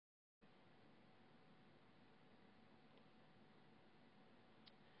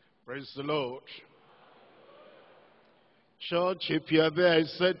Praise the Lord. Church, if you are there, I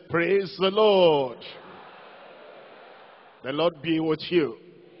said, praise the Lord. The Lord be with you.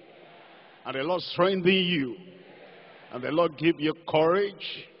 And the Lord strengthen you. And the Lord give you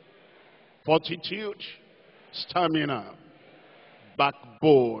courage, fortitude, stamina,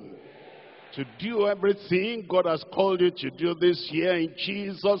 backbone to do everything God has called you to do this year in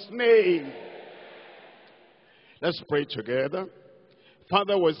Jesus' name. Let's pray together.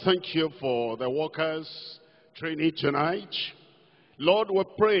 Father, we thank you for the workers' training tonight. Lord, we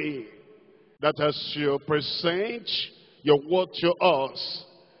pray that as you present your word to us,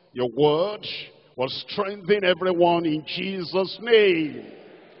 your word will strengthen everyone in Jesus' name.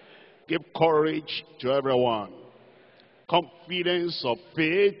 Give courage to everyone, confidence of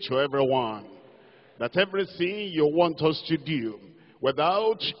faith to everyone, that everything you want us to do,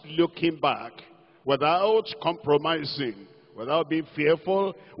 without looking back, without compromising, without being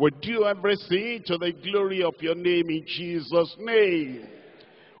fearful, we do everything to the glory of your name in Jesus' name.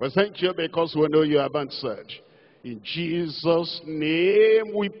 We thank you because we know you have answered. In Jesus'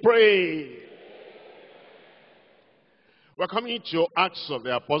 name we pray. We're coming to Acts of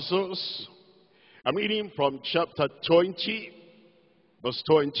the Apostles. I'm reading from chapter 20, verse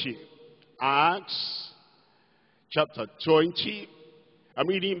 20. Acts chapter 20. I'm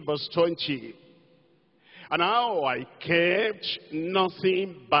reading verse 20. And how I kept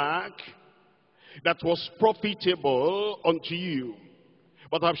nothing back that was profitable unto you,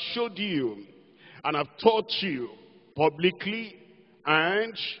 but I've showed you and I've taught you publicly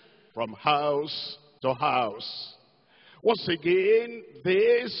and from house to house. Once again,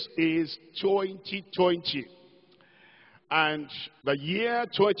 this is 2020. And the year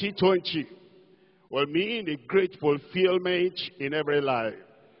 2020 will mean a great fulfillment in every life.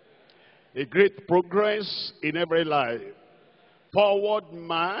 A great progress in every life. Forward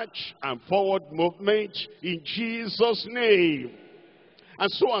march and forward movement in Jesus' name. And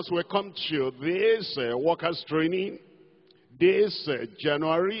so as we come to this workers' training, this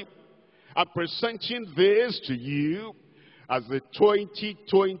January, I'm presenting this to you as the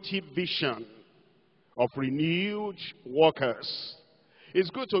 2020 vision of renewed workers. It's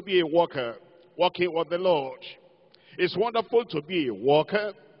good to be a worker, walking with the Lord. It's wonderful to be a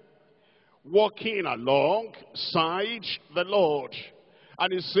worker, walking alongside the Lord.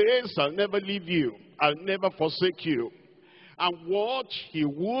 And he says, I'll never leave you, I'll never forsake you. And what he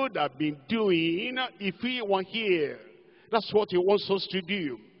would have been doing if he were here, that's what he wants us to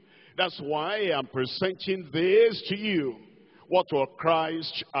do. That's why I'm presenting this to you. What will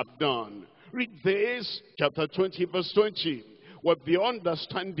Christ have done? Read this, chapter 20, verse 20, with the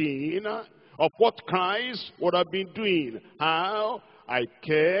understanding of what Christ would have been doing. How I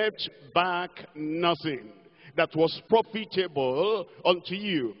kept back nothing that was profitable unto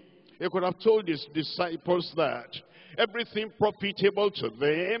you. He could have told his disciples that everything profitable to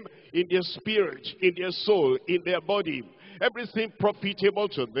them in their spirit, in their soul, in their body, everything profitable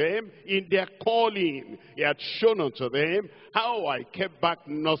to them in their calling. He had shown unto them how I kept back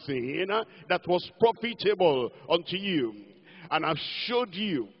nothing that was profitable unto you. And I've showed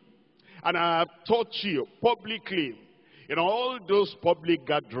you, and I have taught you publicly. In all those public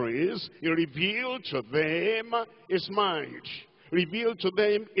gatherings, he revealed to them his mind, revealed to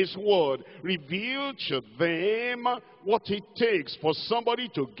them his word, revealed to them what it takes for somebody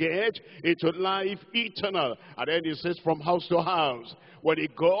to get into life eternal. And then he says, from house to house. When he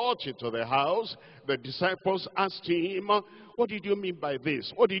got into the house, the disciples asked him, what did you mean by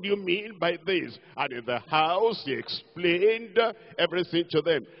this? What did you mean by this? And in the house, he explained everything to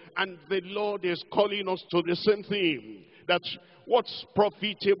them. And the Lord is calling us to the same thing. That what's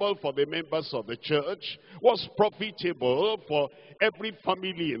profitable for the members of the church, what's profitable for every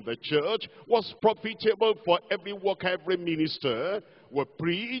family in the church, what's profitable for every worker, every minister, we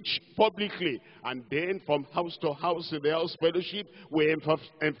preach publicly. And then from house to house in the house fellowship, we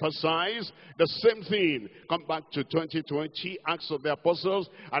emphasize the same thing. Come back to 2020, Acts of the Apostles,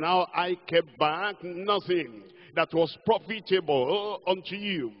 and how I kept back nothing that was profitable unto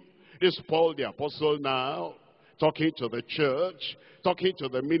you. This Paul the Apostle now, talking to the church, talking to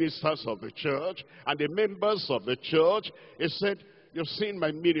the ministers of the church, and the members of the church. He said, you've seen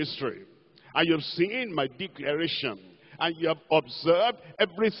my ministry, and you've seen my declaration, and you have observed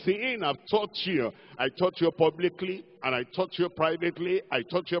everything I've taught you. I taught you publicly, and I taught you privately, I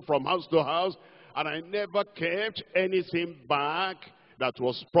taught you from house to house, and I never kept anything back that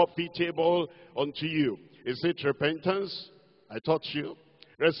was profitable unto you. Is it repentance? I taught you.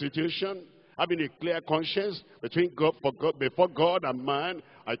 Restitution? having a clear conscience before God and man.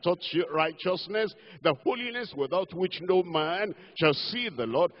 I taught you righteousness, the holiness without which no man shall see the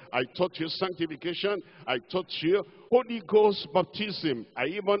Lord. I taught you sanctification. I taught you Holy Ghost baptism. I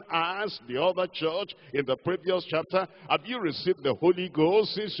even asked the other church in the previous chapter, have you received the Holy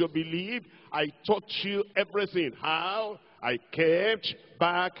Ghost since you believed? I taught you everything. How? I kept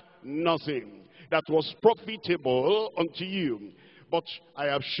back nothing that was profitable unto you. But I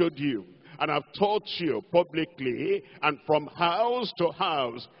have showed you, and I've taught you publicly and from house to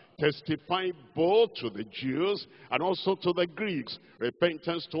house, testifying both to the Jews and also to the Greeks,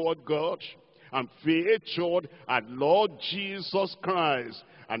 repentance toward God and faith toward our Lord Jesus Christ.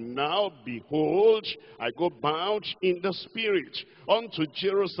 And now, behold, I go bound in the Spirit unto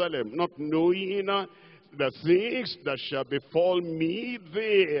Jerusalem, not knowing the things that shall befall me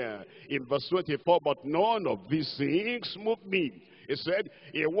there. In verse 24, but none of these things moved me. He said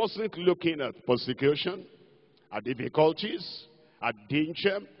he wasn't looking at persecution, at difficulties, at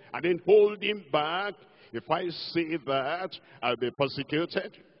danger, and then hold him back. If I say that, I'll be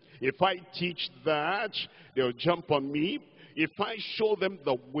persecuted. If I teach that, they'll jump on me. If I show them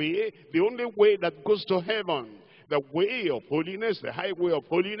the way, the only way that goes to heaven, the way of holiness, the highway of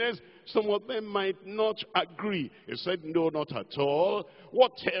holiness, some of them might not agree. He said, no, not at all.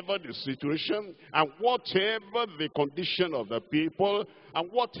 Whatever the situation, and whatever the condition of the people,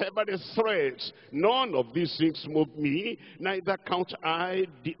 and whatever the threats, none of these things move me, neither count I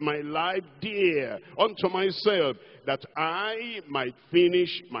my life dear unto myself, that I might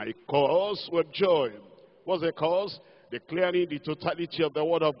finish my course with joy. What's the cause? Declaring the totality of the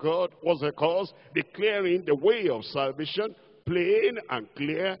word of God. What's the cause? Declaring the way of salvation, plain and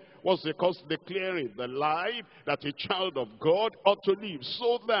clear. What's the cause? Declaring the life that a child of God ought to live,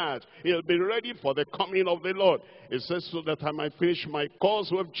 so that he'll be ready for the coming of the Lord. It says, so that I might finish my course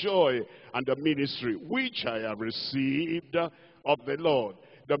with joy, and the ministry which I have received of the Lord.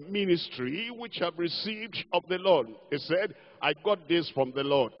 The ministry which I have received of the Lord. He said, I got this from the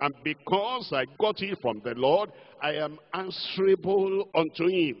Lord, and because I got it from the Lord, I am answerable unto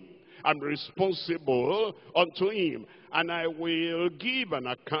him. I'm responsible unto him, and I will give an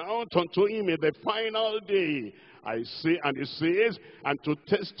account unto him in the final day. I say, and it says, and to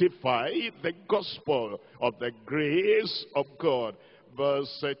testify the gospel of the grace of God.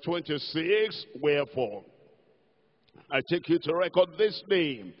 Verse 26, wherefore I take you to record this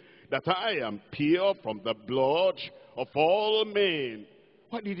day, that I am pure from the blood of all men.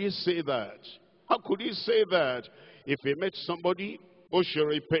 Why did he say that? How could he say that? If he met somebody who should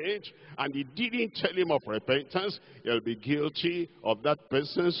repent, and he didn't tell him of repentance, he'll be guilty of that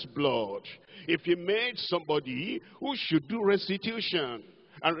person's blood. If he met somebody who should do restitution,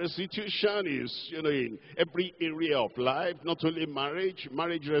 and restitution is, in every area of life, not only marriage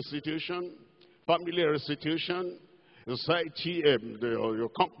restitution, family restitution, society, your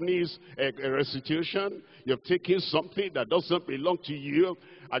company's restitution. You've taken something that doesn't belong to you,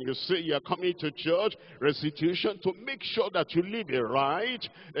 and you say you're coming to church, restitution, to make sure that you live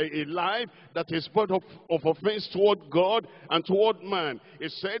a life that is void of offense toward God and toward man.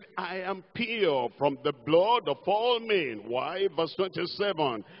 It said, I am pure from the blood of all men. Why? Verse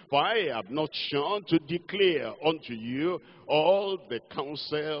 27, for I have not shunned to declare unto you all the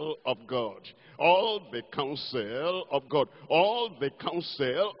counsel of God. All the counsel of God. All the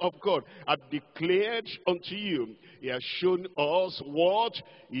counsel of God. I've declared unto you. He has shown us what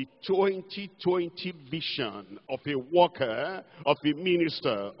a 2020 vision of a worker, of a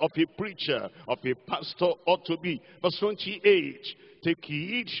minister, of a preacher, of a pastor ought to be. Verse 28, take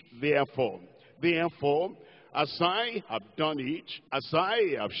heed therefore. Therefore, as I have done it, as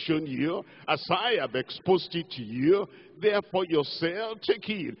I have shown you, as I have exposed it to you, therefore yourself take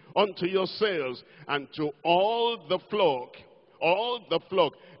heed unto yourselves and to all the flock. All the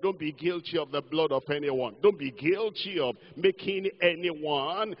flock. Don't be guilty of the blood of anyone. Don't be guilty of making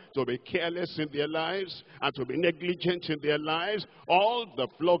anyone to be careless in their lives and to be negligent in their lives. All the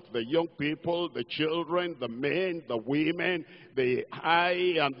flock, the young people, the children, the men, the women, the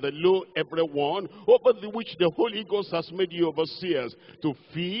high and the low, everyone, over which the Holy Ghost has made you overseers, to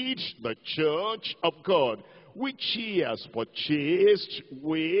feed the church of God, which he has purchased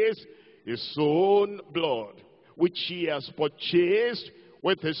with his own blood. Which he has purchased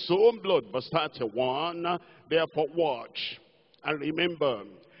with his own blood. Verse 31, therefore watch, and remember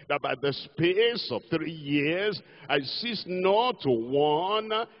that by the space of 3 years, I cease not to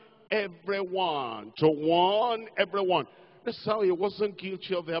warn everyone. To warn everyone. That's how he wasn't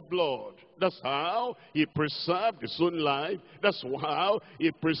guilty of their blood. That's how he preserved his own life. That's how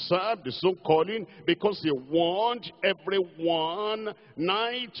he preserved his own calling, because he warned everyone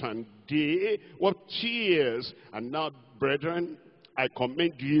night and day with tears. And now, brethren, I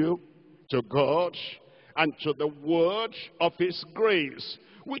commend you to God and to the word of his grace,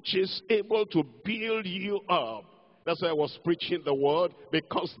 which is able to build you up. That's why I was preaching the word,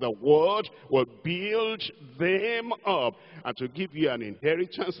 because the word will build them up and to give you an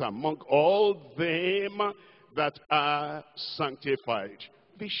inheritance among all them that are sanctified.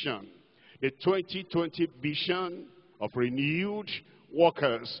 Vision. The 2020 vision of renewed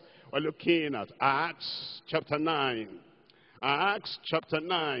workers. We're looking at Acts chapter 9. Acts chapter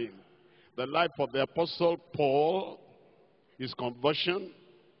 9. The life of the Apostle Paul, his conversion,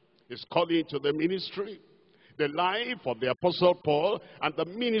 his calling to the ministry. The life of the Apostle Paul and the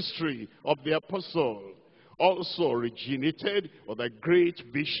ministry of the Apostle also originated with a great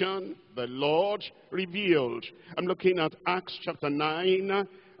vision the Lord revealed. I'm looking at Acts chapter 9.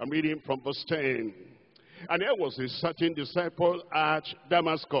 I'm reading from verse 10. And there was a certain disciple at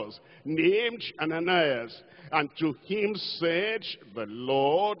Damascus named Ananias, and to him said the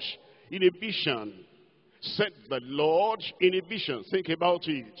Lord in a vision. Said the Lord in a vision. Think about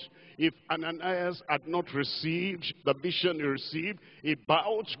it. If Ananias had not received the vision he received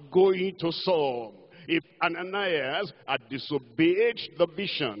about going to Saul, if Ananias had disobeyed the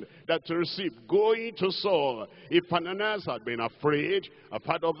vision that he received going to Saul, if Ananias had been afraid, a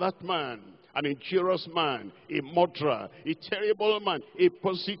part of that man, an injurious man, a murderer, a terrible man, a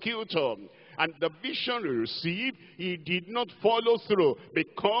persecutor, and the vision he received, he did not follow through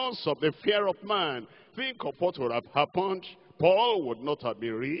because of the fear of man, think of what would have happened. Paul would not have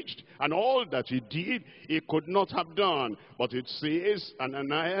been reached, and all that he did, he could not have done. But it says,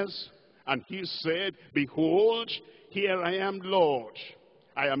 Ananias, and he said, behold, here I am, Lord.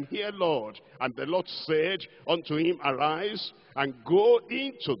 I am here, Lord. And the Lord said unto him, arise, and go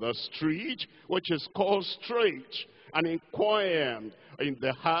into the street, which is called Straight, and inquire in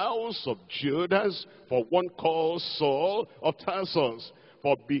the house of Judas for one called Saul of Tarsus.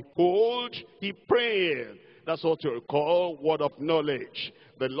 For behold, he prayed. That's what you call word of knowledge.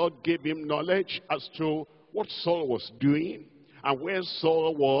 The Lord gave him knowledge as to what Saul was doing and where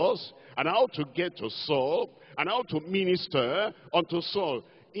Saul was and how to get to Saul and how to minister unto Saul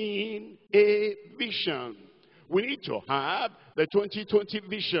in a vision. We need to have the 2020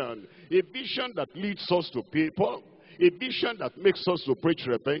 vision, a vision that leads us to people, a vision that makes us to preach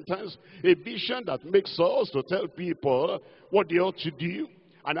repentance, a vision that makes us to tell people what they ought to do,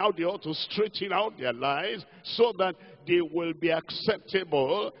 and how they ought to straighten out their lives so that they will be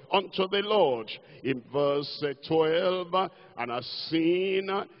acceptable unto the Lord. In verse 12, and as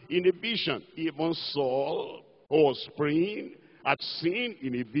seen in a vision, even Saul, who was praying, had seen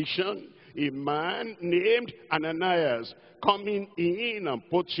in a vision a man named Ananias coming in and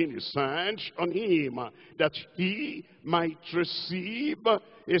putting his hand on him, that he might receive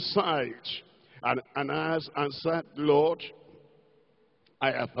a sight. And Ananias answered, Lord,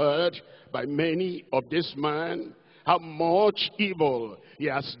 I have heard by many of this man how much evil he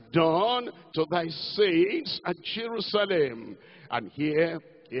has done to thy saints at Jerusalem. And here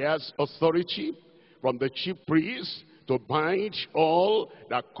he has authority from the chief priests to bind all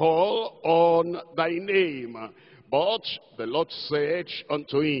that call on thy name. But the Lord said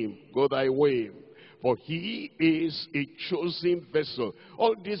unto him, go thy way, for he is a chosen vessel.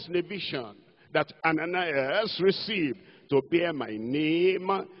 All this in a vision that Ananias received, to bear my name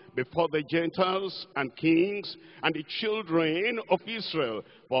before the Gentiles and kings and the children of Israel.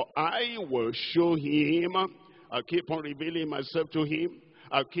 For I will show him, I'll keep on revealing myself to him,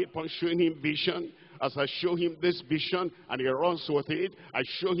 I'll keep on showing him vision. As I show him this vision and he runs with it, I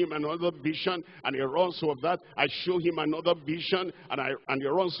show him another vision and he runs with that. I show him another vision and he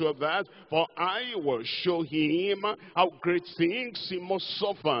runs with that. For I will show him how great things he must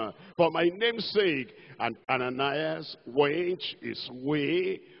suffer for my name's sake. And Ananias went his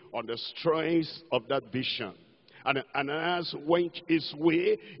way on the strength of that vision. And Ananias went his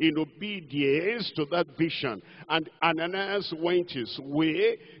way in obedience to that vision. And Ananias went his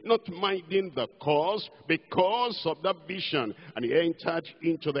way, not minding the cost, because of that vision. And he entered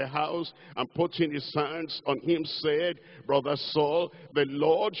into the house and putting his hands on him said, Brother Saul, the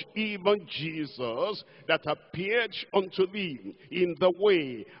Lord, even Jesus, that appeared unto thee in the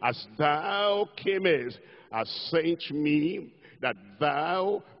way as thou camest, has sent me, that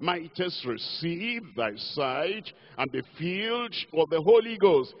thou mightest receive thy sight and be filled with the Holy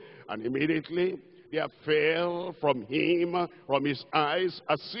Ghost. And immediately there fell from him, from his eyes,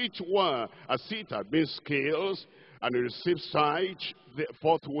 as it were, as it had been scales, And he received sight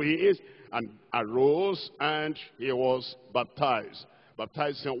forthwith, and arose, and he was baptized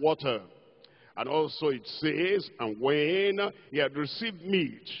in water. And also it says, and when he had received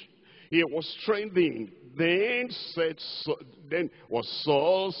meat, he was strengthened. Then was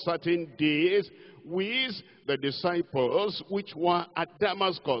Saul certain days with the disciples which were at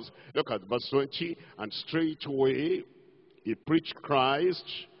Damascus. Look at verse 20. And straightway he preached Christ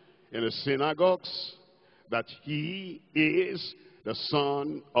in the synagogues, that he is the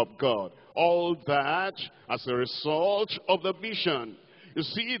Son of God. All that as a result of the vision. You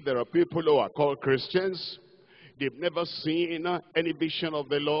see, there are people who are called Christians. They've never seen any vision of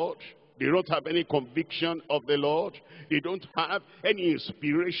the Lord. They don't have any conviction of the Lord. They don't have any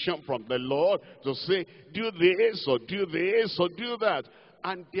inspiration from the Lord to say, do this or do this or do that.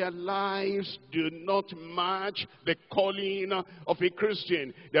 And their lives do not match the calling of a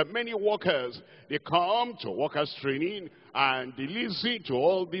Christian. There are many workers. They come to workers training and they listen to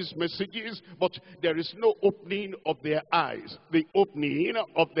all these messages, but there is no opening of their eyes, the opening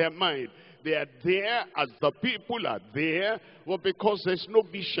of their mind. They are there as the people are there, well, because there's no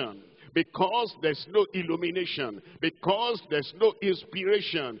vision, because there's no illumination, because there's no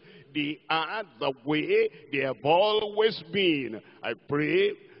inspiration. They are the way they have always been. I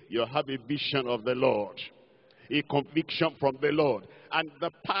pray you have a vision of the Lord, a conviction from the Lord, and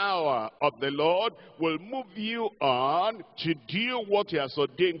the power of the Lord will move you on to do what he has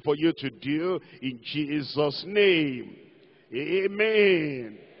ordained for you to do in Jesus' name.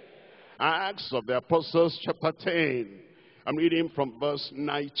 Amen. Acts of the Apostles chapter 10. I'm reading from verse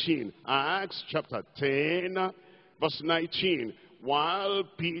 19. Acts chapter 10, verse 19. While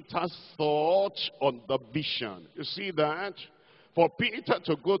Peter thought on the vision. You see that? For Peter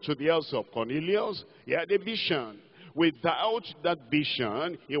to go to the house of Cornelius, he had a vision. Without that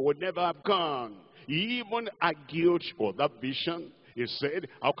vision, he would never have gone. He even argued for that vision. He said,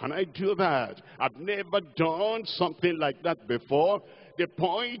 how can I do that? I've never done something like that before. The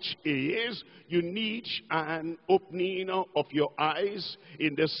point is, you need an opening of your eyes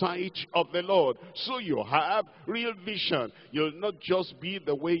in the sight of the Lord. So you have real vision. You'll not just be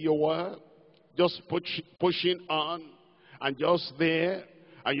the way you were, just pushing on, and just there,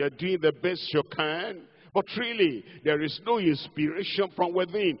 and you're doing the best you can. But really, there is no inspiration from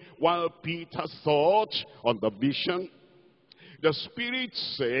within. While Peter thought on the vision, the Spirit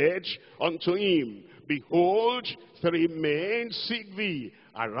said unto him, behold, 3 men seek thee.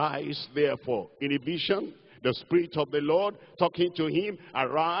 Arise therefore. In a vision, the Spirit of the Lord talking to him,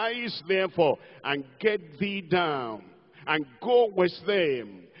 arise therefore, and get thee down, and go with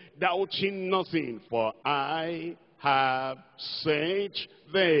them, doubting nothing, for I have sent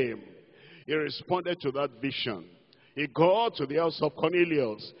them. He responded to that vision. He got to the house of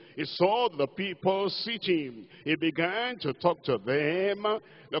Cornelius. He saw the people sitting. He began to talk to them.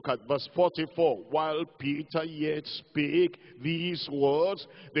 Look at verse 44. While Peter yet spake these words,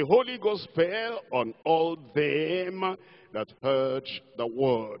 the Holy Ghost fell on all them that heard the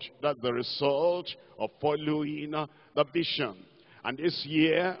word. That's the result of following the vision. And this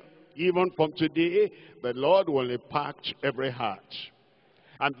year, even from today, the Lord will impact every heart.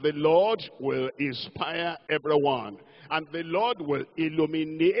 And the Lord will inspire everyone. And the Lord will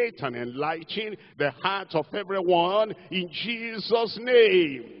illuminate and enlighten the heart of everyone in Jesus'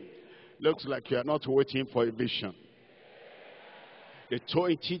 name. Looks like you are not waiting for a vision. The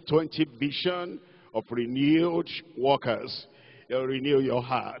 2020 vision of renewed workers. He'll renew your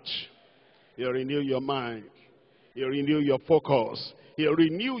heart. He'll renew your mind. He'll renew your focus. He'll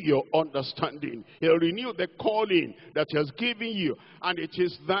renew your understanding. He'll renew the calling that he has given you. And it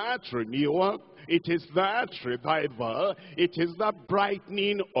is that renewal, it is that revival, it is that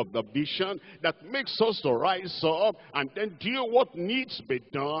brightening of the vision that makes us to rise up and then do what needs to be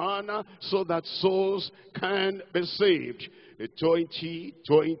done so that souls can be saved. The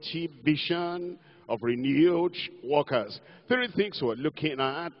 2020 vision of renewed workers. 3 things we're looking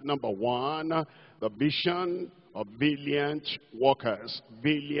at. Number 1, the vision of valiant workers.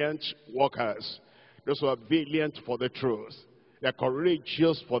 Valiant workers. Those who are valiant for the truth. They're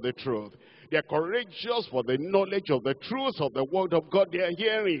courageous for the truth. They're courageous for the knowledge of the truth of the word of God they are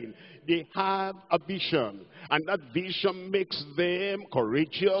hearing. They have a vision. And that vision makes them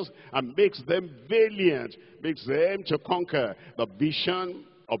courageous and makes them valiant. Makes them to conquer. The vision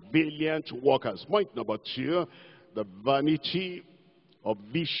of valiant workers. Point number 2, the vanity of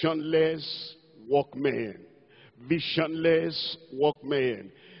visionless workmen. Visionless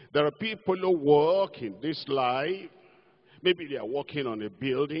workmen. There are people who work in this life. Maybe they are working on a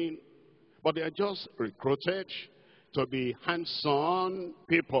building, but they are just recruited to be hands-on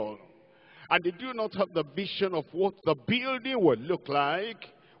people. And they do not have the vision of what the building will look like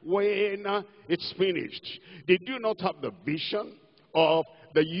when it's finished. They do not have the vision of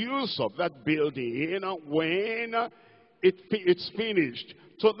the use of that building when it's finished.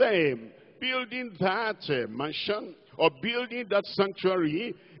 To them, building that mansion or building that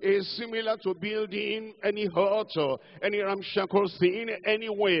sanctuary is similar to building any hut or any ramshackle thing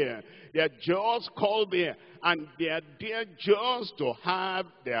anywhere. They are just called there, and they are there just to have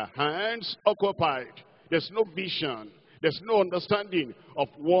their hands occupied. There's no vision. There's no understanding of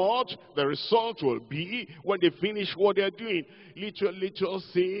what the result will be when they finish what they're doing. Little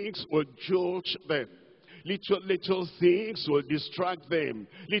things will jolt them. Little things will distract them.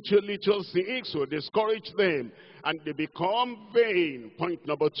 Little things will discourage them. And they become vain. Point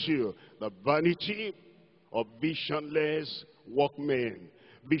number 2, the vanity of visionless workmen.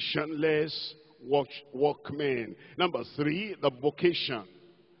 Visionless workmen. Number 3, the vocation.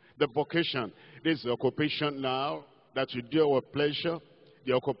 The vocation. This is the occupation now that you deal with pleasure.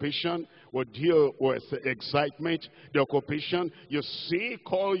 The occupation will deal with excitement. The occupation you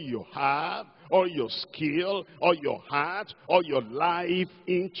seek all you have, all your skill, all your heart, all your life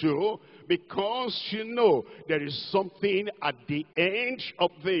into, because you know there is something at the end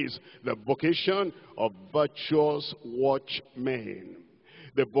of this. The vocation of virtuous watchmen.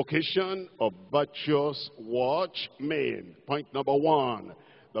 The vocation of virtuous watchmen. Point number 1,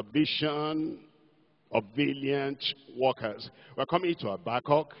 the vision of valiant workers. We're coming to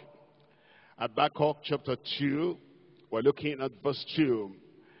Habakkuk. Habakkuk chapter 2. We're looking at verse 2.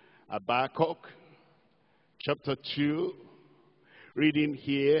 Habakkuk chapter 2. Reading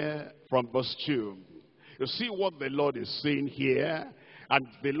here from verse 2. You see what the Lord is saying here. And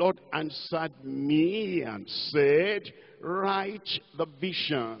the Lord answered me and said, write the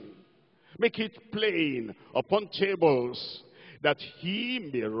vision. Make it plain upon tables, that he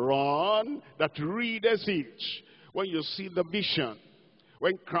may run that readeth it. When you see the vision,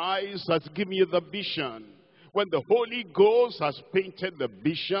 when Christ has given you the vision, when the Holy Ghost has painted the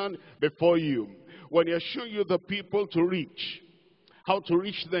vision before you, when he has shown you the people to reach, how to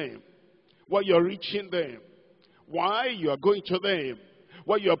reach them, why you're reaching them, why you are going to them,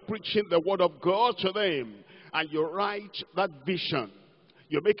 why you're preaching the word of God to them, and you write that vision,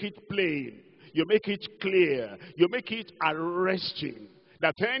 you make it plain, you make it clear, you make it arresting,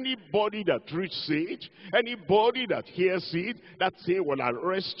 that anybody that reads it, anybody that hears it, that thing will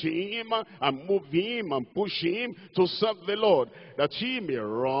arrest him and move him and push him to serve the Lord, that he may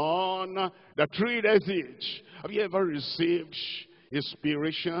run that readeth it. Have you ever received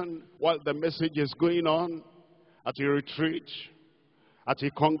inspiration while the message is going on? At a retreat, at a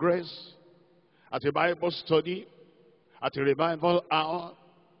congress, at a Bible study, at a revival hour,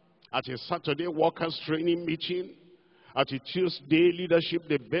 at a Saturday workers training meeting, at a Tuesday leadership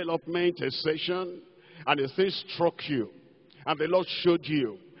development session, and the thing struck you, and the Lord showed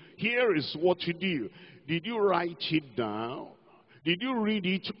you, here is what you do. Did you write it down? Did you read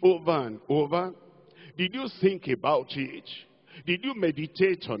it over and over? Did you think about it? Did you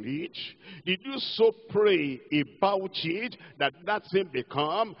meditate on it? Did you so pray about it that that thing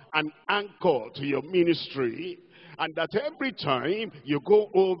become an anchor to your ministry? And that every time you go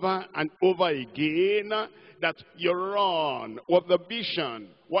over and over again, that you run with the vision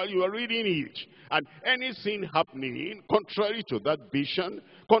while you are reading it. And anything happening contrary to that vision,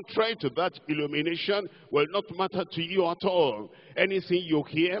 contrary to that illumination, will not matter to you at all. Anything you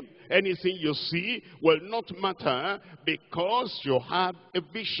hear, anything you see will not matter, because you have a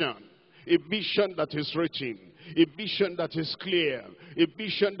vision that is written, a vision that is clear, a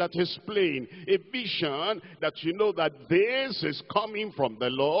vision that is plain, a vision that you know that this is coming from the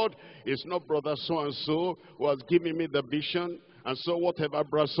Lord. It's not brother so-and-so who has given me the vision, and so whatever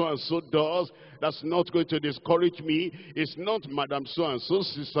brother so-and-so does, that's not going to discourage me. It's not madam so-and-so,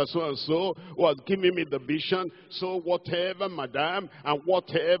 sister so-and-so who has given me the vision, so whatever madam and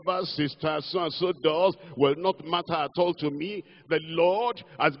whatever sister so-and-so does will not matter at all to me. The Lord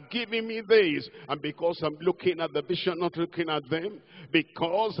has given me this, and because I'm looking at the vision, not looking at them,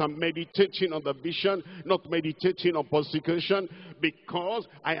 because I'm meditating on the vision, not meditating on persecution, because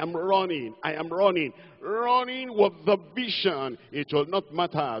I am running with the vision, it will not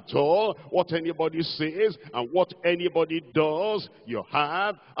matter at all what anybody says and what anybody does. You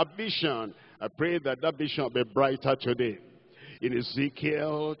have a vision. I pray that that vision will be brighter today. In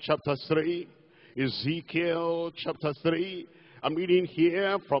Ezekiel chapter 3, Ezekiel chapter 3, I'm reading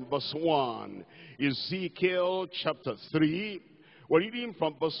here from verse 1. Ezekiel chapter 3, we're reading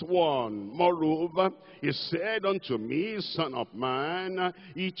from verse 1. Moreover, he said unto me, Son of man,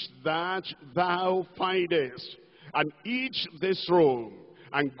 eat that thou findest, and eat this roll,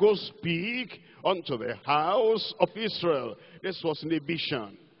 and go speak unto the house of Israel. This was in a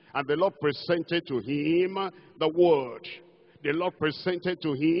vision. And the Lord presented to him the word. The Lord presented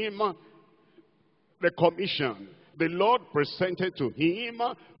to him the commission. The Lord presented to him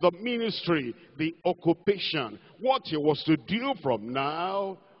the ministry, the occupation, what he was to do from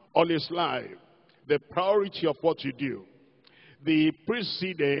now on his life. The priority of what you do. The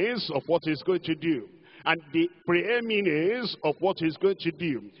precedence of what he's going to do. And the preeminence of what he's going to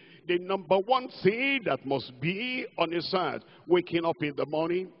do. The number one thing that must be on his heart, waking up in the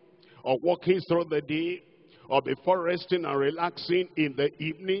morning, or walking through the day, or before resting and relaxing in the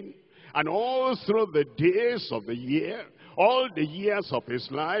evening, and all through the days of the year, all the years of his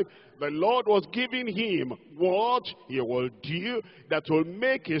life, the Lord was giving him what he will do that will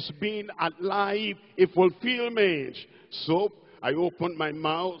make his being alive a fulfillment. So I opened my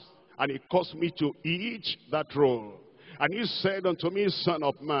mouth, and it caused me to eat that roll. And he said unto me, Son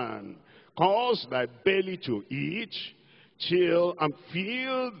of man, cause thy belly to eat, till and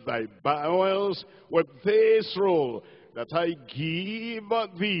fill thy bowels with this roll that I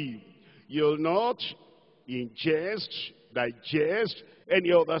give thee. You'll not ingest, digest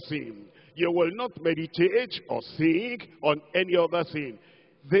any other thing. You will not meditate or think on any other thing.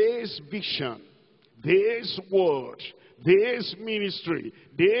 This vision, this word, this ministry,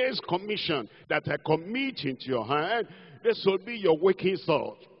 this commission that I commit into your hand, this will be your waking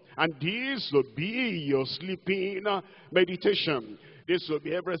thought. And this will be your sleeping meditation. This will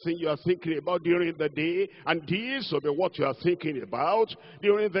be everything you are thinking about during the day. And this will be what you are thinking about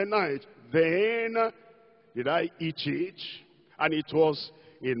during the night. Then did I eat it, and it was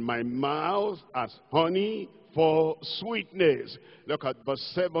in my mouth as honey for sweetness. Look at verse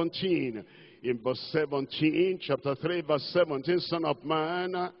 17. In verse 17, chapter 3, verse 17, Son of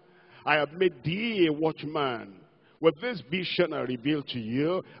man, I have made thee a watchman. With this vision I reveal to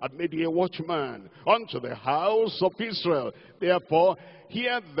you, I've made thee a watchman unto the house of Israel. Therefore,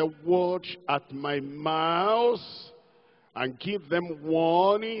 hear the word at my mouth, and give them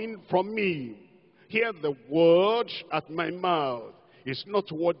warning from me. Hear the word at my mouth. It's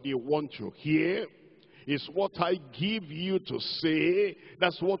not what they want to hear. It's what I give you to say.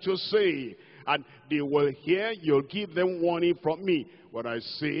 That's what you say. And they will hear, you'll give them warning from me. What I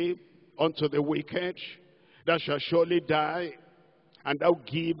say unto the wicked, thou shalt surely die, and thou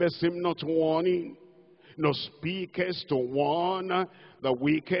givest him not warning, nor speakest to warn the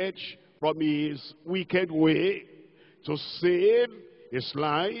wicked from his wicked way, to save his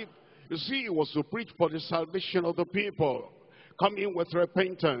life. You see, it was to preach for the salvation of the people, coming with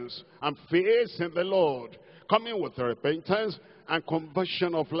repentance and faith in the Lord, coming with repentance and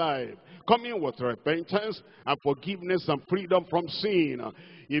conversion of life, coming with repentance and forgiveness and freedom from sin.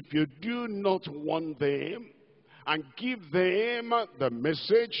 If you do not want them and give them the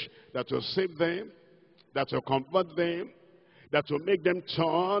message that will save them, that will convert them, that will make them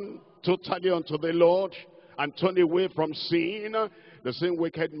turn totally unto the Lord and turn away from sin, the same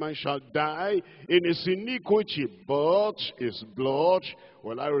wicked man shall die in his iniquity, but his blood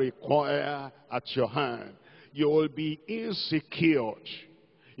will I require at your hand. You will be insecure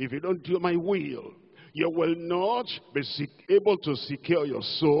if you don't do my will. You will not be able to secure your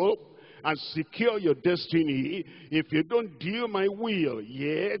soul and secure your destiny if you don't do my will.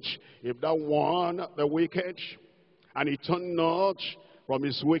 Yet, if thou warn the wicked, and he turn not from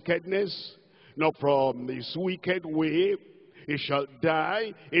his wickedness, nor from his wicked way, he shall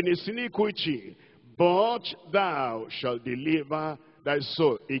die in his iniquity, but thou shalt deliver thy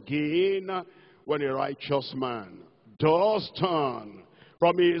soul. Again, when a righteous man does turn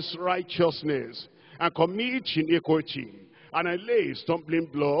from his righteousness and commit iniquity, and I lay a stumbling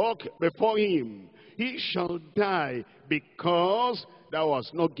block before him, he shall die, because thou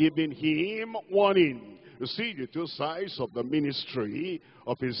hast not given him warning. You see the two sides of the ministry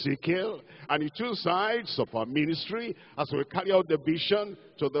of Ezekiel, and the two sides of our ministry as we carry out the vision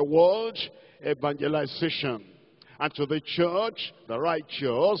to the world, evangelization, and to the church, the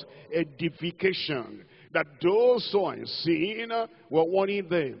righteous, edification. That those who are in sin, we're warning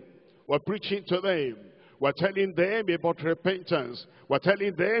them, we're preaching to them, we're telling them about repentance, we're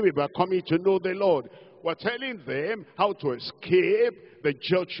telling them about coming to know the Lord, we're telling them how to escape the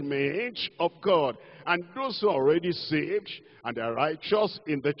judgment of God. And those who are already saved and are righteous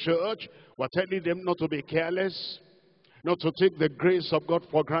in the church, we're telling them not to be careless, not to take the grace of God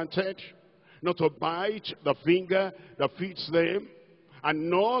for granted, not to bite the finger that feeds them,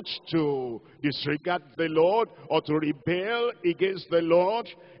 and not to disregard the Lord or to rebel against the Lord.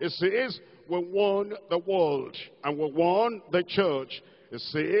 It says, we warn the world and we warn the church. It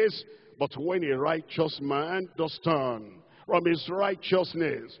says, but when a righteous man does turn from his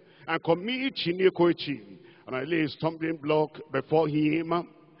righteousness, and commit iniquity, and I lay a stumbling block before him,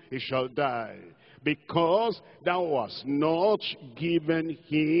 he shall die. Because thou hast not given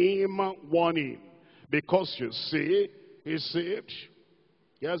him warning. Because you see, he's saved.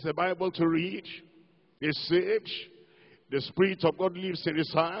 He has the Bible to read. He's saved. The Spirit of God lives in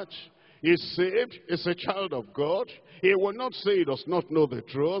his heart. He's saved. He's a child of God. He will not say he does not know the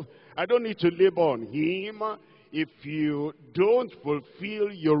truth. I don't need to labor on him. If you don't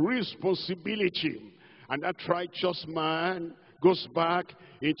fulfill your responsibility, and that righteous man goes back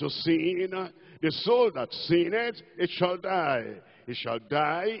into sin, the soul that sinneth, it shall die. It shall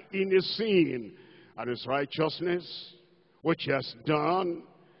die in his sin, and his righteousness, which he has done,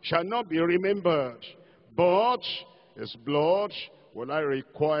 shall not be remembered. But his blood will I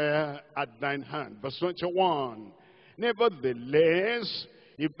require at thine hand. Verse 21. Nevertheless,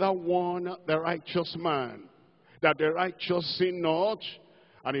 if thou warn the righteous man, that the righteous sin not,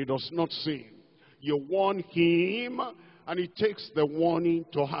 and he does not sin, you warn him, and he takes the warning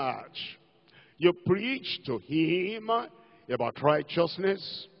to heart. You preach to him about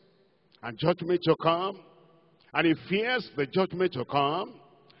righteousness and judgment to come, and he fears the judgment to come,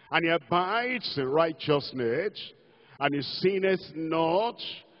 and he abides in righteousness, and he sinneth not.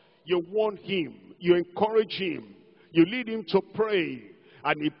 You warn him, you encourage him, you lead him to pray,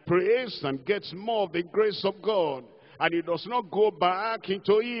 and he prays and gets more of the grace of God, and he does not go back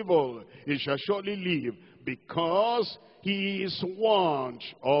into evil. He shall surely live, because he is warned.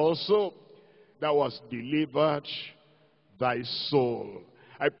 Also, thou hast delivered thy soul.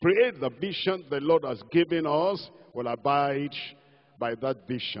 I pray the vision the Lord has given us will abide by that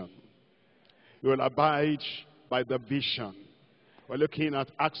vision. You will abide by the vision. We're looking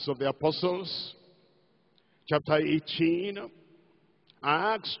at Acts of the Apostles, chapter 18.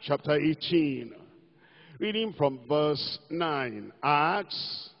 Acts chapter 18. Reading from verse 9.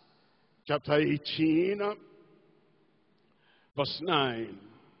 Acts chapter 18, verse 9.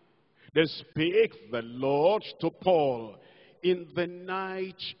 Then spake the Lord to Paul in the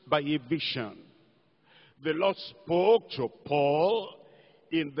night by a vision. The Lord spoke to Paul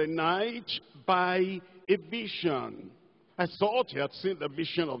in the night by a vision. I thought he had seen the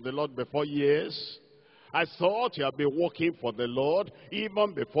vision of the Lord before years. I thought he had been working for the Lord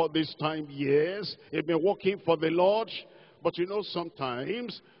even before this time years. He'd been working for the Lord. But you know,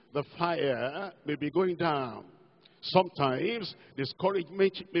 sometimes the fire may be going down. Sometimes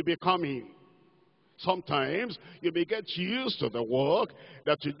discouragement may be coming. Sometimes you may get used to the work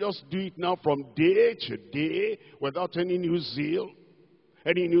that you just do it now from day to day without any new zeal,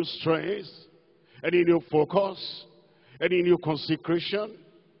 any new strength, any new focus, any new consecration,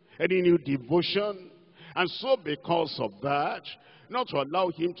 any new devotion. And so because of that, not to allow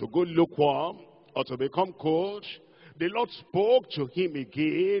him to go lukewarm or to become cold, the Lord spoke to him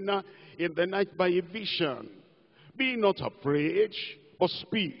again in the night by a vision. Be not afraid, but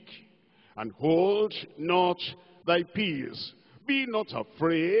speak, and hold not thy peace. Be not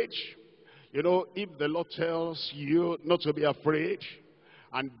afraid. You know, if the Lord tells you not to be afraid,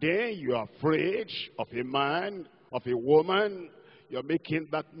 and then you are afraid of a man, of a woman, you're making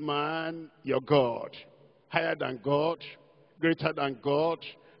that man your God. Higher than God, greater than God,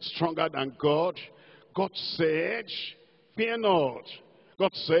 stronger than God. God said, fear not.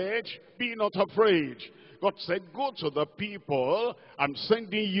 God said, be not afraid. God said, go to the people I'm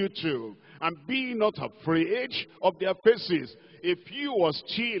sending you to, and be not afraid of their faces. If you are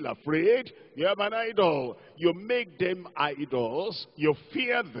still afraid, you have an idol. You make them idols. You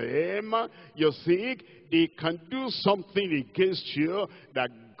fear them. You think they can do something against you that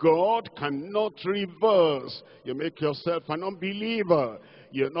God cannot reverse. You make yourself an unbeliever.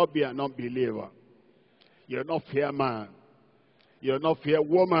 You'll not be an unbeliever. You'll not fear man. You'll not fear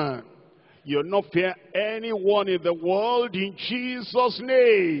woman. You'll not fear anyone in the world in Jesus'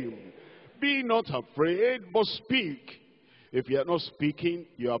 name. Be not afraid, but speak. If you are not speaking,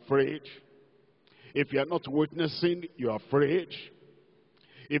 you are afraid. If you are not witnessing, you are afraid.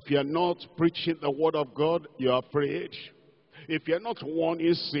 If you are not preaching the word of God, you are afraid. If you are not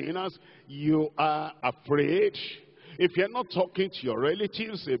warning sinners, you are afraid. If you are not talking to your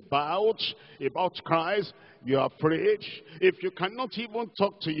relatives about Christ, you are afraid. If you cannot even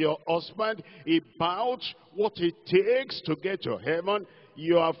talk to your husband about what it takes to get to heaven,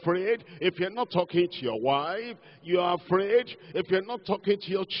 you are afraid. If you're not talking to your wife, you are afraid. If you're not talking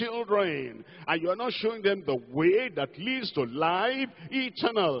to your children, and you're not showing them the way that leads to life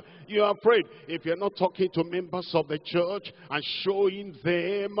eternal, you are afraid. If you're not talking to members of the church and showing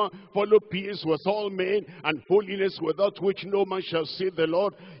them follow peace with all men and holiness without which no man shall see the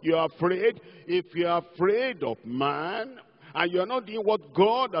Lord, you are afraid. If you are afraid of man and you're not doing what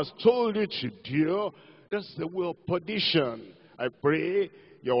God has told you to do, that's the way of perdition. I pray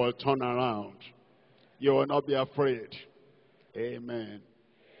you will turn around. You will not be afraid. Amen.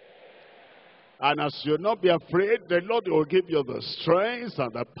 And as you'll not be afraid, the Lord will give you the strength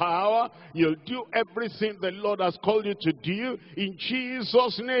and the power. You'll do everything the Lord has called you to do in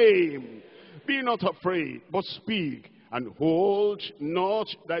Jesus' name. Be not afraid, but speak, and hold not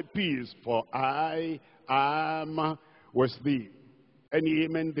thy peace, for I am with thee. Any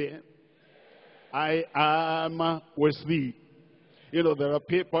amen there? I am with thee. You know, there are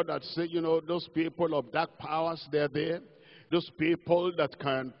people that say, you know, those people of dark powers, they're there. Those people that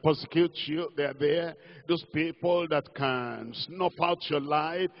can persecute you, they're there. Those people that can snuff out your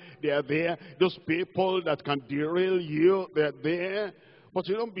life, they're there. Those people that can derail you, they're there. But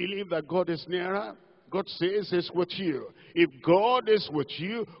you don't believe that God is nearer? God says he's with you. If God is with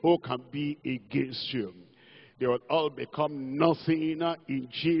you, who can be against you? They will all become nothing in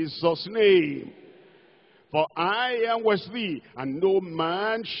Jesus' name. For I am with thee, and no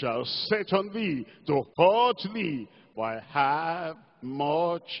man shall set on thee to hurt thee. For I have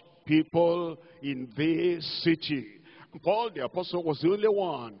much people in this city. Paul the apostle was the only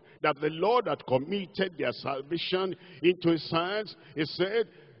one that the Lord had committed their salvation into his hands. He said,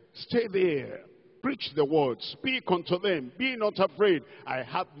 stay there, preach the word, speak unto them, be not afraid. I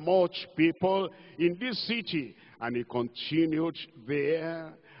have much people in this city. And he continued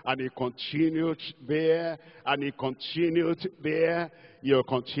there, and he continued there, and he continued there. You'll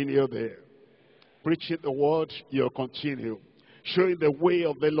continue there. Preaching the word, you'll continue. Showing the way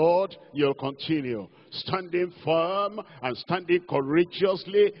of the Lord, you'll continue. Standing firm and standing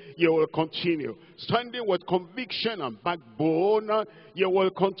courageously, you will continue. Standing with conviction and backbone, you will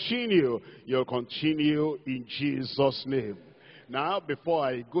continue. You'll continue in Jesus' name. Now, before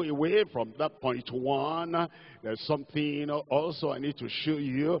I go away from that point one, there's something also I need to show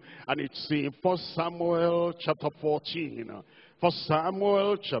you, and it's in 1 Samuel chapter 14. 1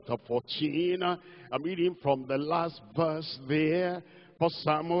 Samuel chapter 14, I'm reading from the last verse there. 1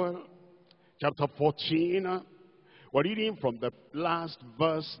 Samuel chapter 14, we're reading from the last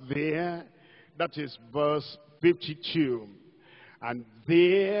verse there. That is verse 52. And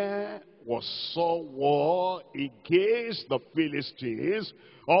there was Saul war against the Philistines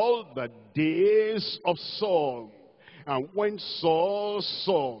all the days of Saul. And when Saul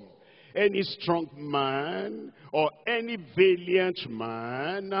saw any strong man or any valiant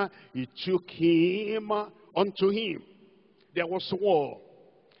man, he took him unto him. There was war.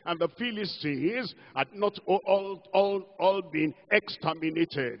 And the Philistines had not all been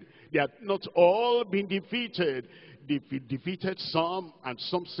exterminated. They had not all been defeated. They defeated some, and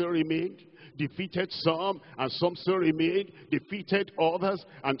some still remained. Defeated some, and some still remained. Defeated others,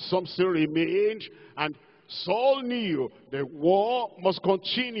 and some still remained. And Saul knew the war must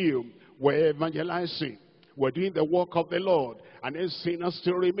continue. We're evangelizing. We're doing the work of the Lord. And then sinners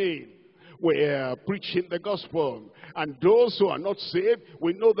still remain. We're preaching the gospel. And those who are not saved,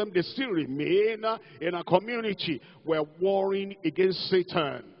 we know them, they still remain in our community. We're warring against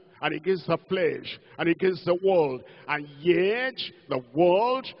Satan and against the flesh and against the world. And yet, the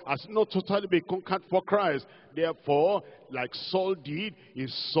world has not totally been conquered for Christ. Therefore, like Saul did, he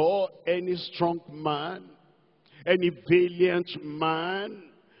saw any strong man, any valiant man,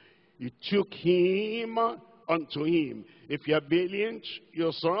 he took him unto him. If you are valiant,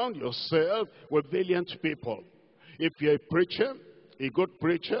 you surround yourself with valiant people. If you're a preacher, a good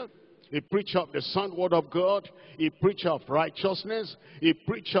preacher, a preacher of the sound word of God, a preacher of righteousness, a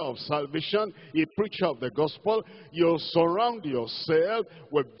preacher of salvation, a preacher of the gospel, you'll surround yourself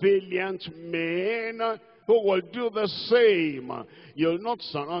with valiant men who will do the same. You'll not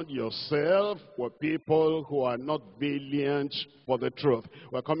surround yourself with people who are not valiant for the truth.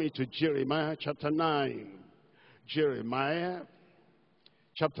 We're coming to Jeremiah chapter 9. Jeremiah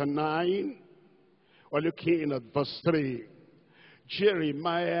chapter 9. We're looking at verse 3.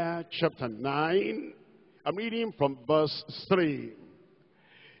 Jeremiah chapter 9. I'm reading from verse 3.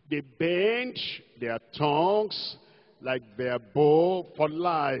 They bend their tongues like their bow for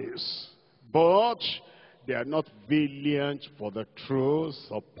lies, but they are not valiant for the truth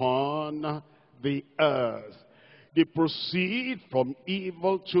upon the earth. They proceed from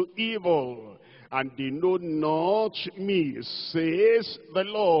evil to evil, and they know not me, says the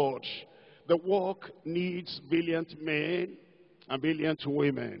Lord. The work needs valiant men and valiant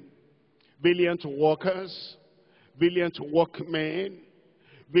women, valiant workers, valiant workmen,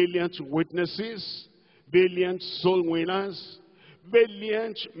 valiant witnesses, valiant soul winners,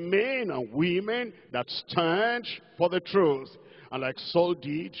 valiant men and women that stand for the truth. And like Saul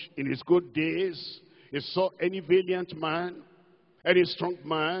did in his good days, He saw any valiant man, any strong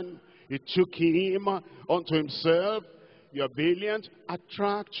man, he took him unto himself. You are valiant,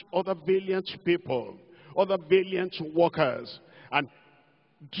 attract other valiant people, other valiant workers, and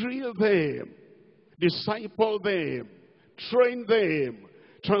drill them, disciple them, train them,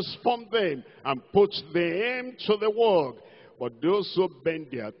 transform them, and put them to the work. But those who bend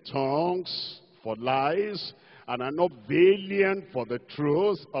their tongues for lies and are not valiant for the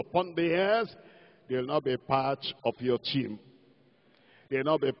truth upon the earth, they will not be part of your team. They will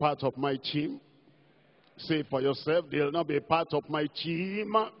not be part of my team. Say it for yourself, they will not be part of my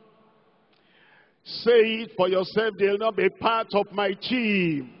team. Say it for yourself, they will not be part of my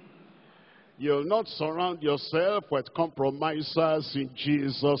team. You'll not surround yourself with compromisers in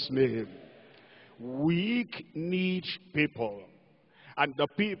Jesus' name. Weak need people. And the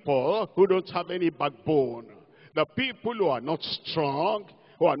people who don't have any backbone, the people who are not strong,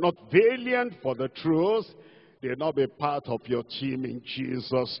 who are not valiant for the truth, they'll not be part of your team in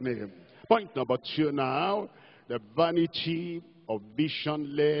Jesus' name. Point number 2 now, the vanity of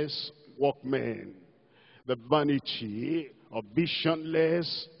visionless workmen. The vanity of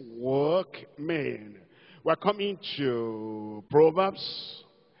visionless workmen. We're coming to Proverbs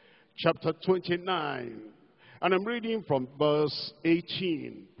chapter 29. And I'm reading from verse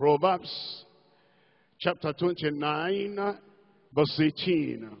 18. Proverbs chapter 29, verse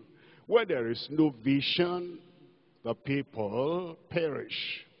 18. Where there is no vision, the people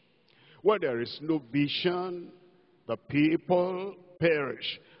perish. Where there is no vision, the people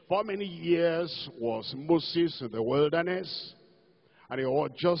perish. For how many years was Moses in the wilderness? And he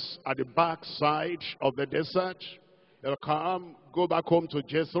was just at the backside of the desert. He'll come, go back home to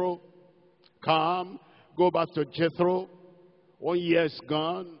Jethro. Come, go back to Jethro. 1 year is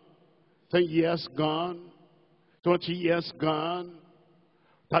gone. 10 years gone. 20 years gone.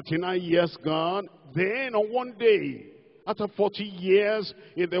 39 years gone. Then on one day, after 40 years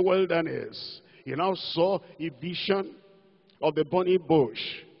in the wilderness, he now saw a vision of the burning bush.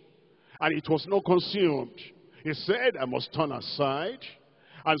 And it was not consumed. He said, I must turn aside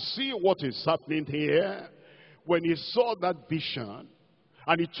and see what is happening here. When he saw that vision,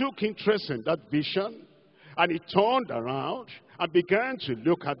 and he took interest in that vision, and he turned around and began to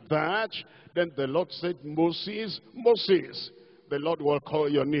look at that, then the Lord said, Moses, Moses, the Lord will call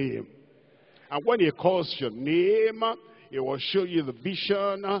your name. And when he calls your name, he will show you the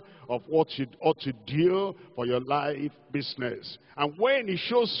vision of what you ought to do for your life business. And when he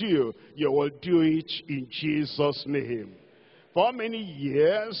shows you, you will do it in Jesus' name. For how many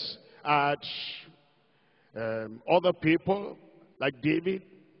years had other people, like David,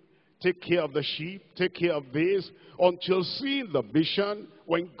 take care of the sheep, take care of this, until seeing the vision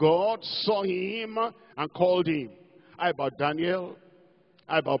when God saw him and called him? How about Daniel?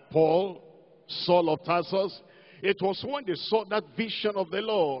 How about Paul, Saul of Tarsus? It was when they saw that vision of the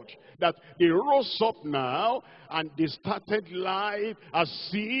Lord that they rose up now and they started life as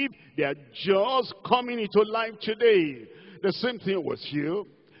if they are just coming into life today. The same thing with you.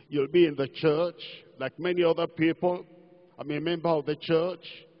 You'll be in the church like many other people. I'm a member of the church.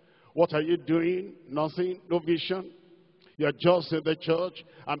 What are you doing? Nothing, no vision. You're just in the church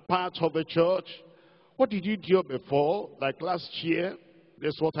and part of the church. What did you do before? Like last year,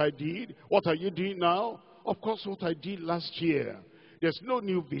 this is what I did. What are you doing now? Of course, what I did last year. There's no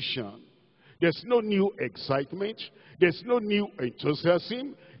new vision. There's no new excitement. There's no new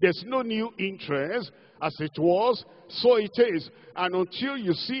enthusiasm. There's no new interest. As it was, so it is. And until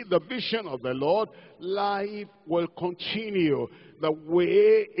you see the vision of the Lord, life will continue the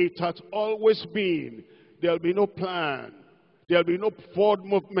way it had always been. There'll be no plan. There'll be no forward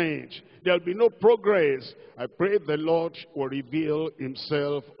movement. There'll be no progress. I pray the Lord will reveal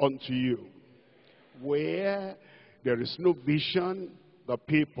himself unto you. Where there is no vision, the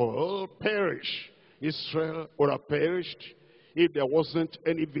people perish. Israel would have perished if there wasn't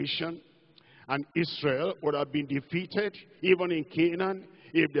any vision. And Israel would have been defeated, even in Canaan,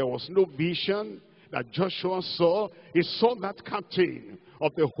 if there was no vision that Joshua saw. He saw that captain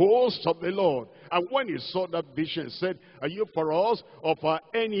of the host of the Lord. And when he saw that vision, he said, are you for us of our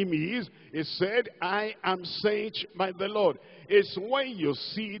enemies? He said, I am sent by the Lord. It's when you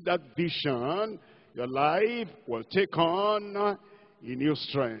see that vision, your life will take on a new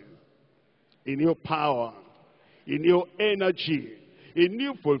strength, a new power, a new energy, a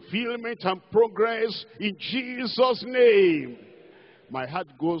new fulfillment and progress in Jesus' name. My heart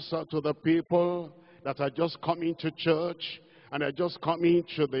goes out to the people that are just coming to church and are just coming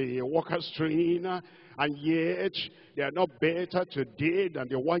to the workers' training, and yet they are not better today than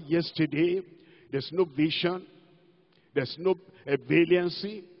they were yesterday. There's no vision. There's no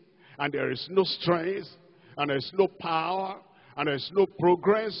valiancy. and there is no strength, and there is no power, and there is no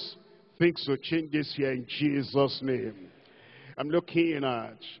progress, things will change this year in Jesus' name. I'm looking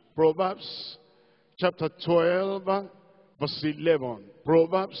at Proverbs chapter 12, verse 11.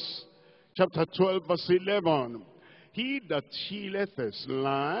 Proverbs chapter 12, verse 11. He that tilleth his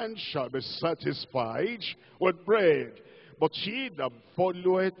land shall be satisfied with bread, but he that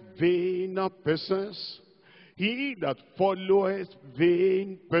followeth vain persons, he that followeth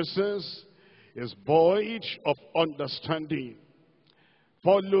vain persons is void of understanding.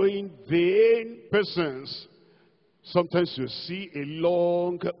 Following vain persons, sometimes you see a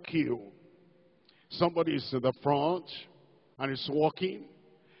long queue. Somebody is in the front and is walking.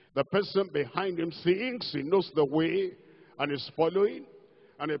 The person behind him thinks he knows the way and is following.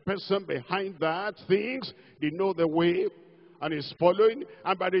 And the person behind that thinks they know the way and is following.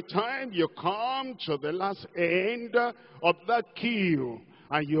 And by the time you come to the last end of that queue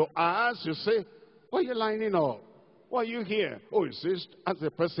and you ask, you say, why are you lining up? Why are you here? Oh, is this as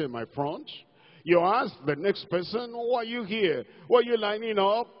the person in my front? You ask the next person, why are you here? Why are you lining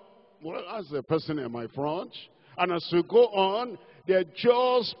up? Well, as the person in my front. And as you go on, they're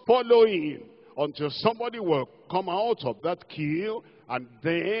just following until somebody will come out of that queue and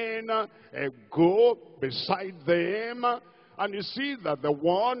then go beside them. And you see that the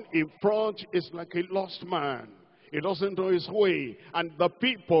one in front is like a lost man. He doesn't know his way. And the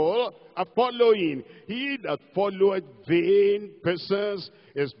people are following. He that followeth vain persons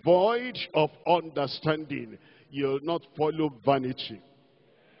is void of understanding. You'll not follow vanity.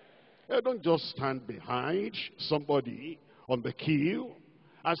 You don't just stand behind somebody on the queue.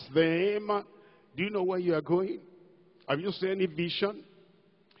 Ask them, do you know where you are going? Have you seen any vision?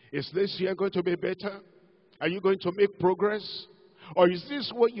 Is this year going to be better? Are you going to make progress? Or is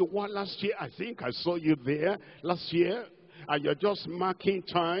this what you were last year? I think I saw you there last year. And you're just marking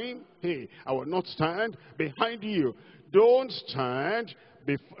time. Hey, I will not stand behind you. Don't stand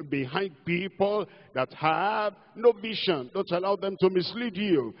behind people that have no vision. Don't allow them to mislead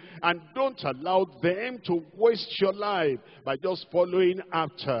you. And don't allow them to waste your life by just following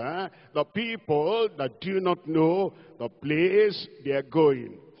after the people that do not know the place they are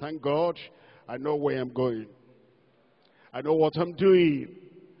going. Thank God, I know where I'm going. I know what I'm doing.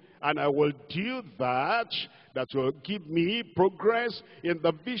 And I will do that will give me progress in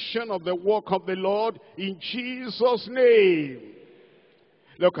the vision of the work of the Lord in Jesus' name.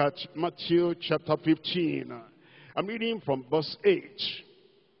 Look at Matthew chapter 15. I'm reading from verse 8.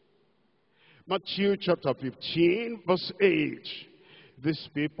 Matthew chapter 15, verse 8. These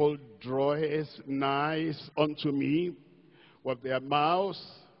people draweth nigh unto me with their mouths,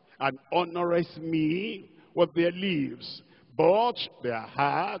 and honoreth me with their lips, but their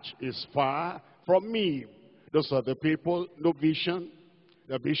heart is far from me. Those are the people, no vision,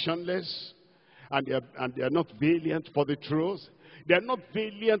 they're visionless, and they're not valiant for the truth. They're not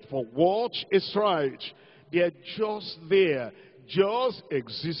valiant for what is right. They're just there, just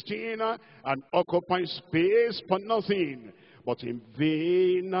existing and occupying space for nothing. But in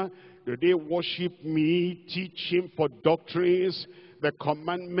vain do they worship me, teaching for doctrines the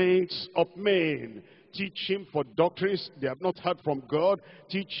commandments of men. Teaching for doctrines they have not heard from God.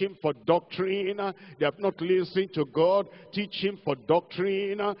 Teaching for doctrine they have not listened to God. Teaching for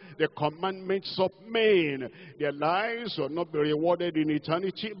doctrine the commandments of men. Their lives will not be rewarded in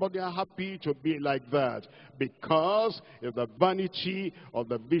eternity, but they are happy to be like that because of the vanity of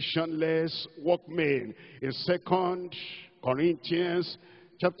the visionless workmen. In 2 Corinthians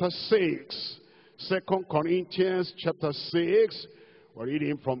chapter 6, 2 Corinthians chapter 6, we're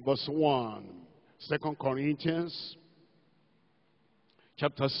reading from verse 1. 2 Corinthians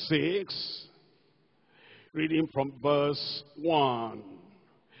chapter 6, reading from verse 1.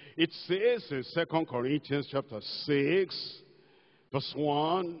 It says in 2 Corinthians chapter 6, verse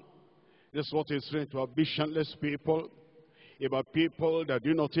 1, this is what is written to our visionless people, about people that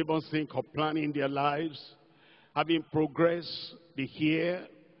do not even think of planning their lives, having progress, they hear,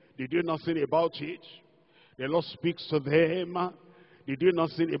 they do nothing about it. The Lord speaks to them, they do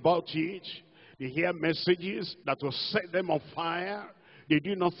nothing about it. They hear messages that will set them on fire. They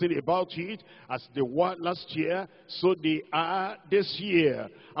do nothing about it. As they were last year, so they are this year.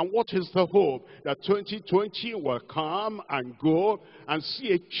 And what is the hope? That 2020 will come and go and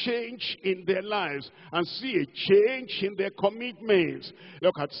see a change in their lives and see a change in their commitments.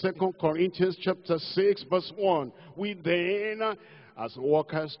 Look at 2 Corinthians chapter 6, verse 1. We then, as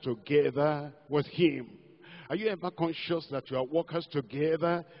workers together with him. Are you ever conscious that you are workers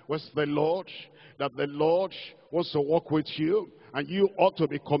together with the Lord? That the Lord wants to work with you, and you ought to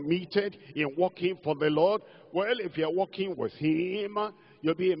be committed in working for the Lord? Well, if you're working with him,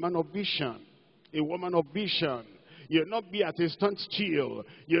 You'll be a man of vision, a woman of vision. You'll not be at a standstill.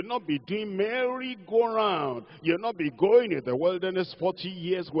 You'll not be doing merry-go-round. You'll not be going in the wilderness 40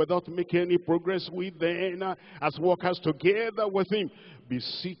 years without making any progress with them as workers together with him.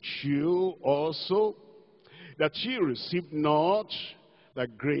 Beseech you also that ye receive not the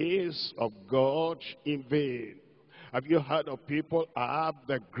grace of God in vain. Have you heard of people have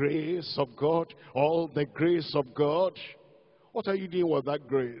the grace of God, all the grace of God? What are you doing with that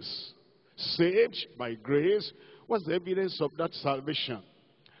grace? Saved by grace. What's the evidence of that salvation?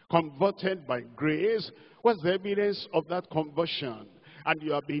 Converted by grace. What's the evidence of that conversion? And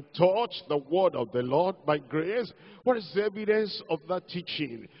you have been taught the word of the Lord by grace. What is the evidence of that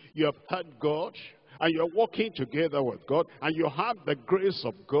teaching? You have heard God, and you're walking together with God, and you have the grace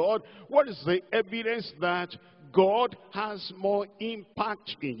of God. What is the evidence that God has more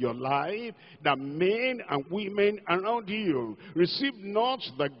impact in your life than men and women around you? Receive not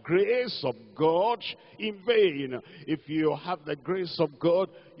the grace of God in vain. If you have the grace of God,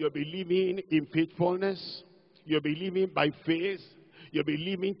 you'll be living in faithfulness. You'll be living by faith. You'll be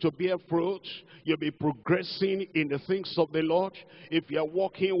living to bear fruit. You'll be progressing in the things of the Lord. If you're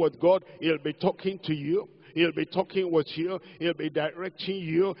walking with God, he'll be talking to you. He'll be talking with you. He'll be directing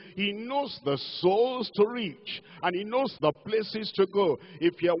you. He knows the souls to reach, and he knows the places to go.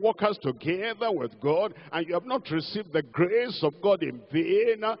 If you're workers together with God and you have not received the grace of God in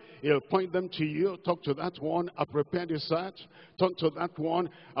vain, he'll point them to you. Talk to that one, I prepared his heart. Talk to that one,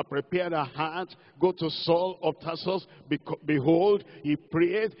 I prepared a heart. Go to Saul of Tarsus. Behold, he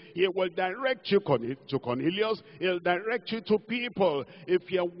prayed. He will direct you to Cornelius. He'll direct you to people.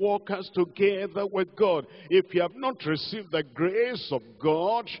 If you're workers together with God, if you have not received the grace of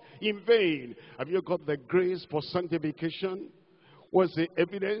God in vain. Have you got the grace for sanctification? What's the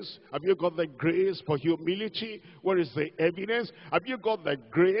evidence? Have you got the grace for humility? What is the evidence? Have you got the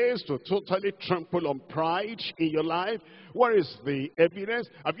grace to totally trample on pride in your life? What is the evidence?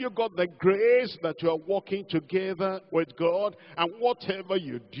 Have you got the grace that you are walking together with God? And whatever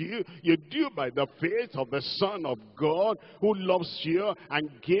you do by the faith of the Son of God who loves you and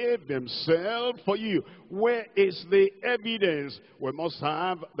gave himself for you. Where is the evidence? We must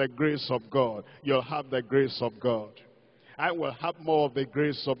have the grace of God. You'll have the grace of God. I will have more of the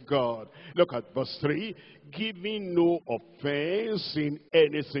grace of God. Look at verse 3. Giving no offense in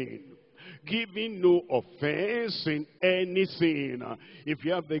anything. Giving no offense in anything. If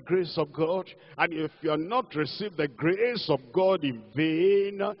you have the grace of God, and if you are not received the grace of God in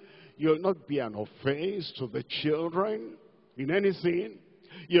vain, you'll not be an offense to the children in anything.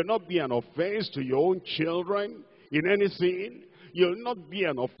 You'll not be an offense to your own children in anything. You'll not be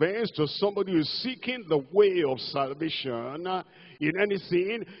an offense to somebody who is seeking the way of salvation in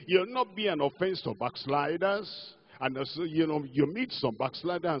anything. You'll not be an offense to backsliders. And so, you meet some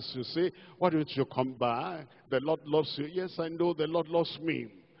backsliders, you say, why don't you come back? The Lord loves you. Yes, I know the Lord loves me.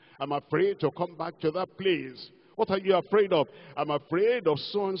 I'm afraid to come back to that place. What are you afraid of? I'm afraid of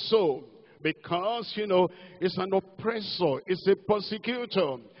so-and-so. Because, it's an oppressor. It's a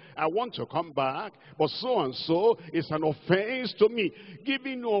persecutor. I want to come back, but so-and-so is an offense to me.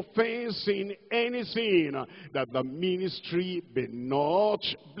 Giving no offense in anything, that the ministry be not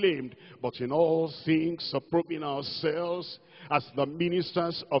blamed, but in all things approving ourselves as the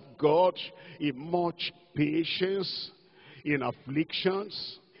ministers of God, in much patience, in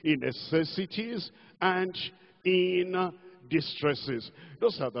afflictions, in necessities, and in distresses.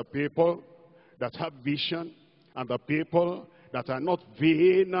 Those are the people that have vision, and the people that are not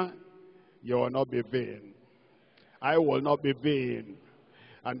vain. You will not be vain. I will not be vain.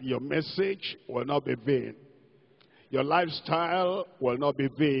 And your message will not be vain. Your lifestyle will not be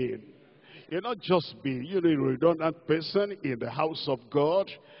vain. You'll not just be a redundant person in the house of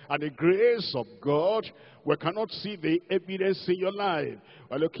God and the grace of God. We cannot see the evidence in your life.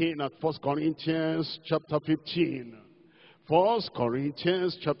 We're looking at 1 Corinthians chapter 15. 1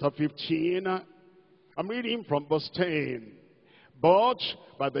 Corinthians chapter 15. I'm reading from verse 10. But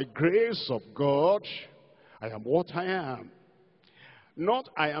by the grace of God, I am what I am.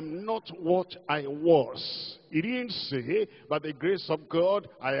 I am not what I was. He didn't say, by the grace of God,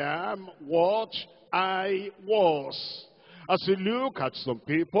 I am what I was. As you look at some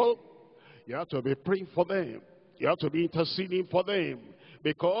people, you have to be praying for them. You have to be interceding for them.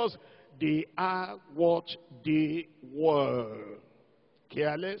 Because they are what they were.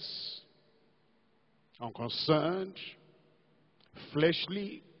 Careless, unconcerned,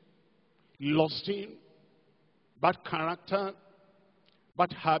 fleshly, lusting, bad character,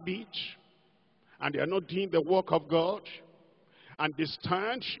 bad habit, and they are not doing the work of God, and they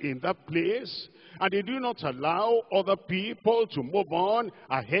stand in that place, and they do not allow other people to move on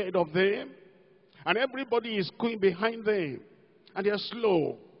ahead of them, and everybody is going behind them, and they're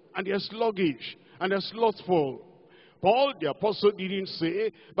slow, and they're sluggish, and they're slothful. Paul the apostle didn't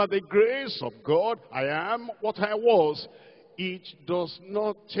say, by the grace of God, I am what I was. It does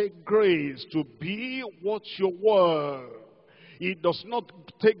not take grace to be what you were. It does not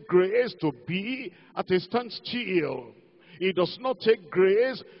take grace to be at a standstill. It does not take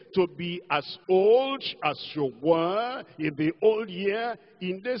grace to be as old as you were in the old year,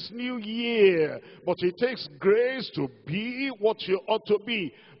 in this new year. But it takes grace to be what you ought to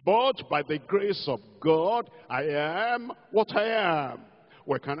be. But by the grace of God, I am what I am.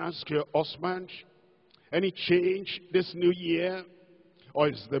 We can ask your husband, any change this new year? Or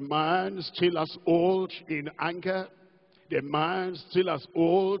is the man still as old in anger? The man still as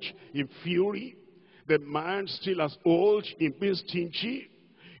old in fury? The man still as old in being stingy?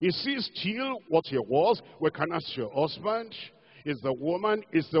 Is he still what he was? We can ask your husband. Is the woman,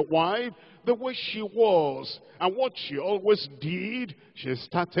 is the wife, the way she was, and what she always did, she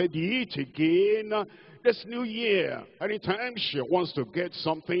started it again this new year. Anytime she wants to get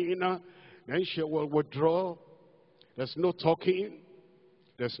something, then she will withdraw. There's no talking,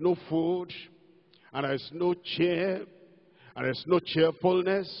 there's no food, and there's no cheer, and there's no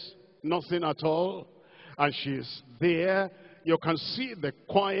cheerfulness, nothing at all. And she's there. You can see the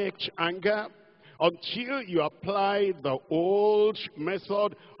quiet anger until you apply the old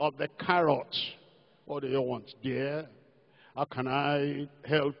method of the carrot. What do you want, dear? How can I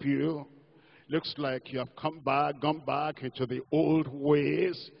help you? Looks like you have gone back into the old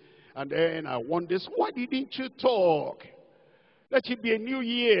ways. And then I want this. Why didn't you talk? Let it be a new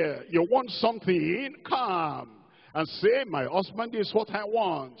year. You want something? Come and say, my husband, this is what I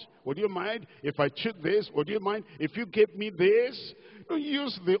want. Would you mind if I took this? Would you mind if you gave me this? Don't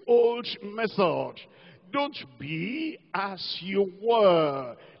use the old method. Don't be as you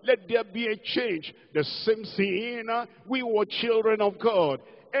were. Let there be a change. The same thing, we were children of God.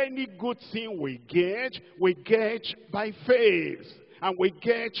 Any good thing we get by faith. And we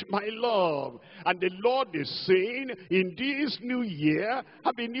get by love. And the Lord is saying, in this new year,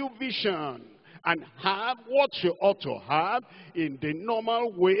 have a new vision. And have what you ought to have in the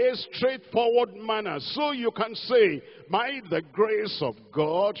normal way, straightforward manner. So you can say, by the grace of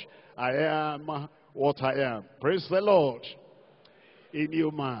God, I am what I am. Praise the Lord. A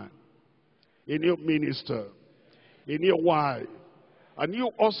new man, a new minister, a new wife, a new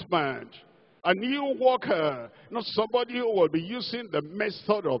husband, a new worker. Not somebody who will be using the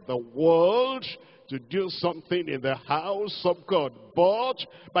method of the world to do something in the house of God. But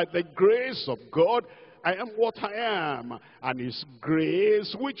by the grace of God, I am what I am. And his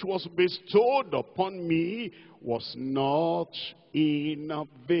grace, which was bestowed upon me, was not in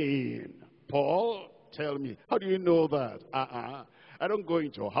vain. Paul, tell me, how do you know that? I don't go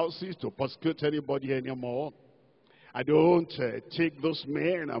into houses to persecute anybody anymore. I don't take those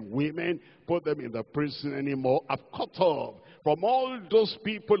men and women, put them in the prison anymore. I've cut off from all those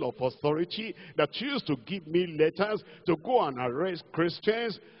people of authority that used to give me letters to go and arrest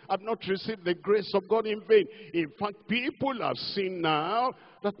Christians. I've not received the grace of God in vain. In fact, people have seen now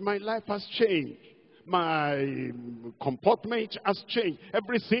that my life has changed. My comportment has changed.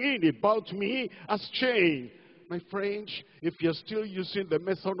 Everything about me has changed. My friend, if you're still using the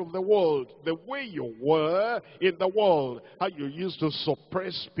method of the world, the way you were in the world, how you used to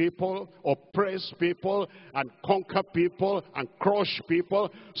suppress people, oppress people, and conquer people, and crush people,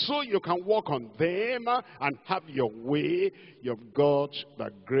 so you can walk on them and have your way, you've got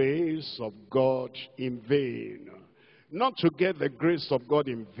the grace of God in vain. Not to get the grace of God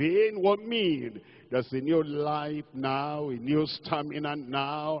in vain will mean there's a new life now, a new stamina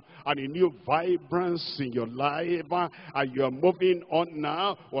now, and a new vibrance in your life, and you're moving on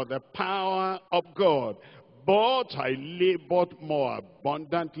now with the power of God. But I labored more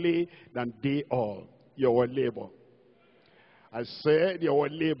abundantly than they all. Your labor. I said your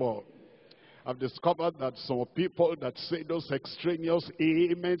labor. I've discovered that some people that say those extraneous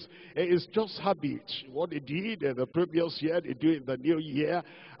amens, it's just habit. What they did the previous year, they do in the new year.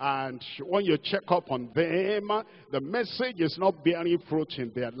 And when you check up on them, the message is not bearing fruit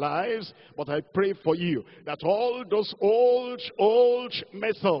in their lives. But I pray for you that all those old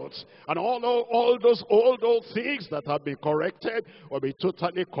methods and all those old things that have been corrected will be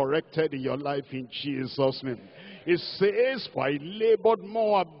totally corrected in your life in Jesus' name. It says, for I labored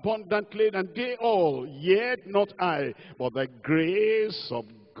more abundantly than they all, yet not I, but the grace of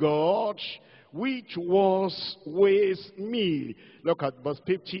God which was with me. Look at verse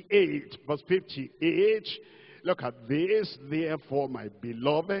 58. Verse 58, Look at this. Therefore, my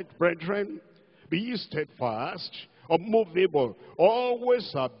beloved brethren, be ye steadfast, unmovable, always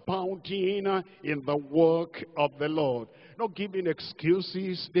abounding in the work of the Lord. Not giving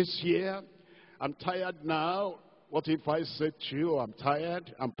excuses this year. I'm tired now. What if I said to you, I'm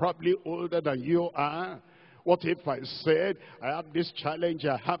tired? I'm probably older than you are. What if I said, I have this challenge,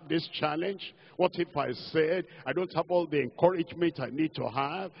 I have this challenge? What if I said, I don't have all the encouragement I need to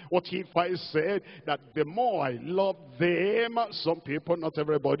have? What if I said that the more I love them, some people, not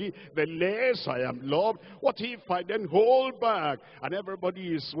everybody, the less I am loved? What if I then hold back and everybody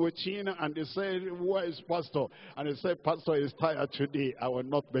is waiting and they say, where is Pastor? And they say, Pastor is tired today. I will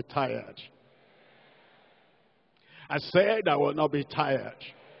not be tired. I said I will not be tired.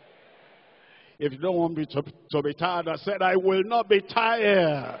 If you don't want me to be tired, I said I will not be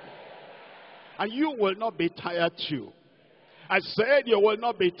tired. And you will not be tired too. I said you will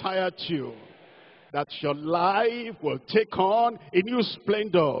not be tired too. That your life will take on a new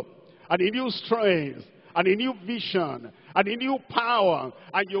splendor, and a new strength, and a new vision, and a new power.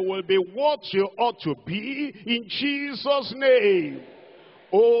 And you will be what you ought to be in Jesus' name.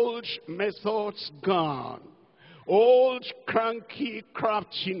 Old methods gone. Old cranky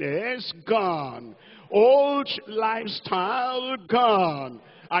craftiness gone. Old lifestyle gone.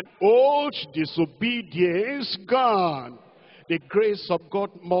 And old disobedience gone. The grace of God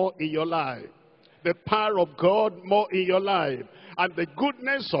more in your life. The power of God more in your life. And the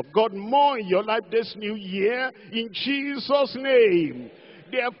goodness of God more in your life this new year in Jesus' name.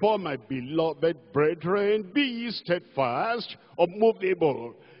 Therefore, my beloved brethren, be ye steadfast,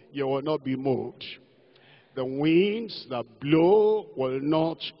 unmovable. You will not be moved. The winds that blow will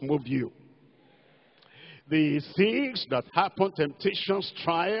not move you. The things that happen, temptations,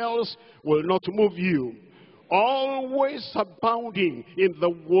 trials, will not move you. Always abounding in the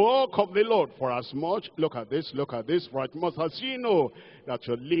work of the Lord. For as much, look at this, for as much as you know that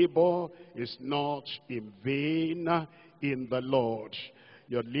your labor is not in vain in the Lord.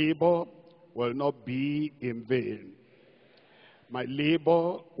 Your labor will not be in vain. My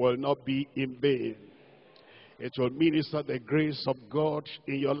labor will not be in vain. It will minister the grace of God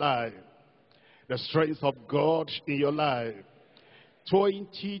in your life. The strength of God in your life.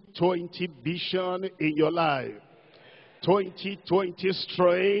 2020 vision in your life. 2020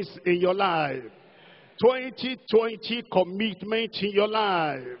 strength in your life. 2020 commitment in your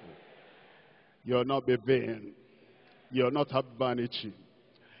life. You'll not be vain. You'll not have vanity.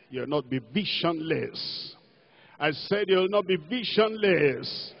 You'll not be visionless. I said you'll not be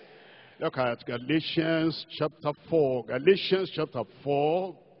visionless. Look at Galatians chapter 4. Galatians chapter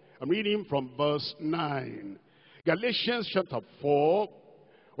 4. I'm reading from verse 9. Galatians chapter 4.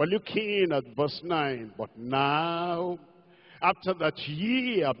 We're looking at verse 9. But now, after that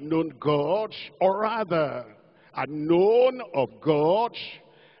ye have known God, or rather, are known of God,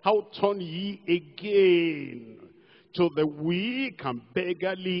 how turn ye again to the weak and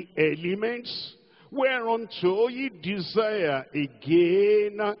beggarly elements, whereunto ye desire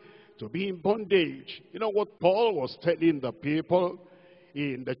again to be in bondage. You know what Paul was telling the people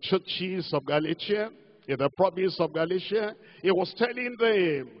in the churches of Galatia, in the province of Galatia? He was telling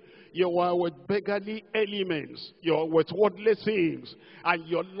them, you are with beggarly elements, you are with worldly things, and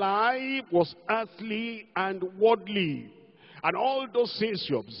your life was earthly and worldly. And all those things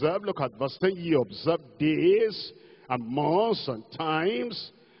you observe, look at verse 10, you observe days and months and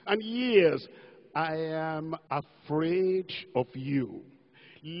times and years. I am afraid of you,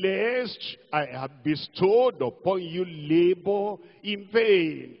 lest I have bestowed upon you labor in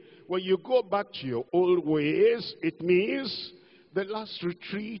vain. When you go back to your old ways, it means the last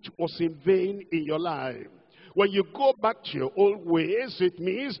retreat was in vain in your life. When you go back to your old ways, it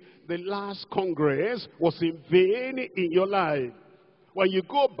means the last congress was in vain in your life. When you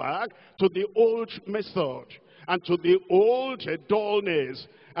go back to the old method, and to the old dullness,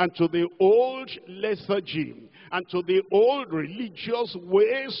 and to the old lethargy, and to the old religious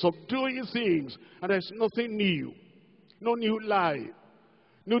ways of doing things, and there's nothing new, no new life,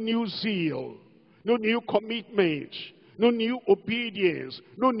 no new zeal, no new commitment, no new obedience,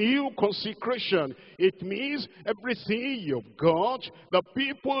 no new consecration. It means everything you've got, the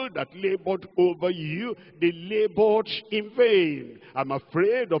people that labored over you, they labored in vain. I'm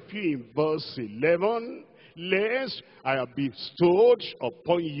afraid of you in verse 11, lest I have bestowed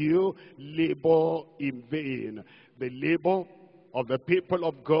upon you labor in vain. The labor of the people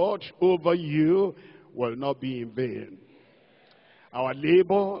of God over you will not be in vain. Our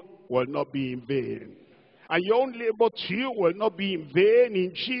labor will not be in vain. And your own labor too will not be in vain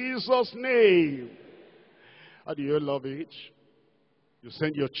in Jesus' name. How do you love it? You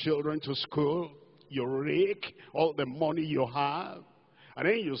send your children to school. you rake all the money you have, and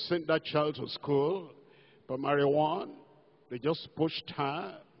then you send that child to school. Primary 1, they just pushed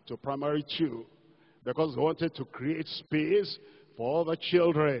her to primary 2 because they wanted to create space for other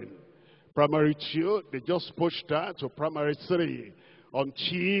children. Primary 2, they just pushed her to primary 3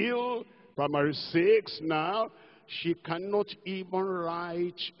 until primary 6. Now, she cannot even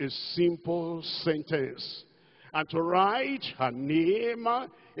write a simple sentence. And to write her name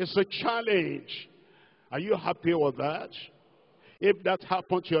is a challenge. Are you happy with that? If that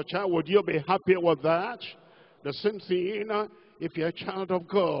happened to your child, would you be happy with that? The same thing if you're a child of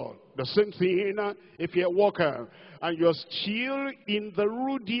God. The same thing if you're a worker. And you're still in the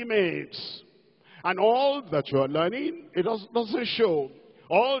rudiments. And all that you're learning, it doesn't show.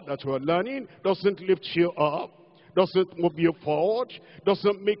 All that you're learning doesn't lift you up, doesn't move you forward,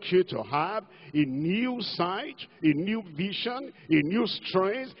 doesn't make you to have a new sight, a new vision, a new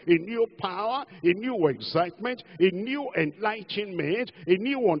strength, a new power, a new excitement, a new enlightenment, a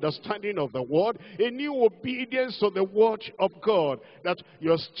new understanding of the word, a new obedience to the word of God. That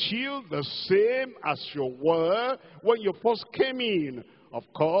you're still the same as you were when you first came in. Of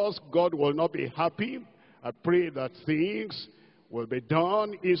course, God will not be happy. I pray that things will be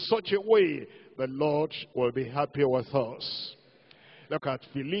done in such a way the Lord will be happy with us. Look at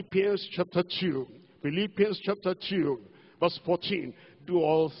Philippians chapter 2. Philippians chapter 2, verse 14. Do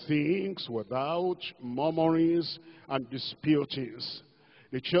all things without murmurings and disputings.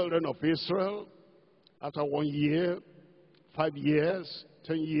 The children of Israel, after 1 year, 5 years,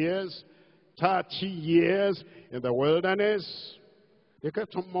 10 years, 30 years in the wilderness, they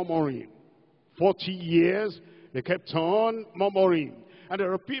kept on murmuring. 40 years, they kept on murmuring. And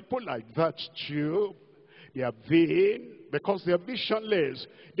there are people like that too. They are vain because they are visionless.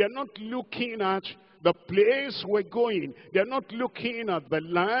 They are not looking at the place we're going. They are not looking at the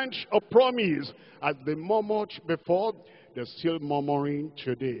land of promise. As they murmured before, they're still murmuring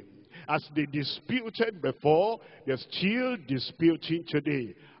today. As they disputed before, they're still disputing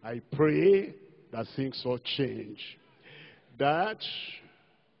today. I pray that things will change. That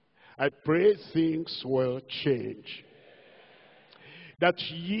I pray things will change. That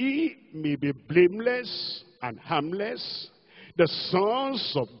ye may be blameless and harmless, the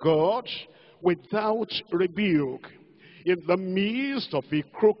sons of God, without rebuke, in the midst of a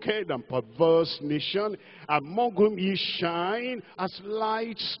crooked and perverse nation, among whom ye shine as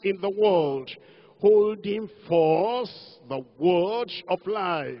lights in the world, holding forth the word of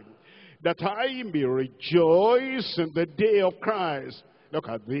life, that I may rejoice in the day of Christ. Look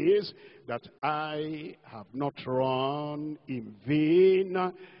at this, that I have not run in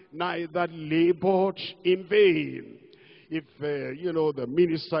vain, neither labored in vain. If, the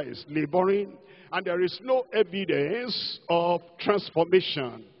minister is laboring, and there is no evidence of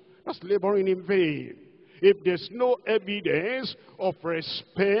transformation, that's laboring in vain. If there's no evidence of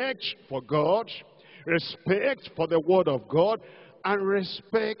respect for God, respect for the word of God, and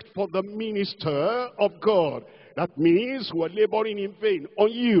respect for the minister of God, that means we're laboring in vain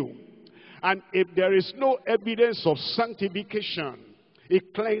on you. And if there is no evidence of sanctification, a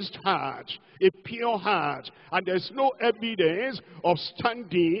cleansed heart, a pure heart, and there's no evidence of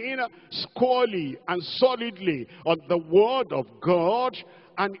standing squarely and solidly on the word of God,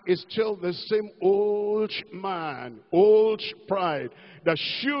 and it's still the same old man, old pride that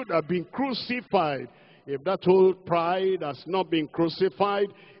should have been crucified. If that old pride has not been crucified,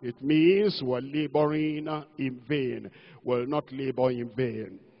 it means we're laboring in vain. We'll not labor in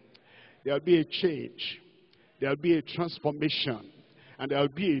vain. There'll be a change. There'll be a transformation. And there'll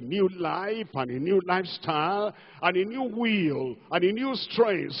be a new life and a new lifestyle and a new will and a new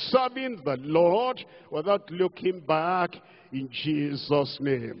strength, serving the Lord without looking back, in Jesus'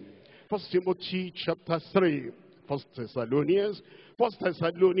 name. 1 Timothy chapter 3. 1 Thessalonians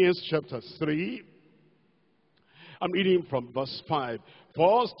chapter 3. I'm reading from verse 5.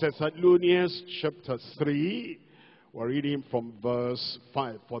 1 Thessalonians chapter 3. We're reading from verse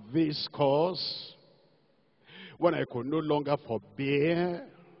 5. For this cause, when I could no longer forbear,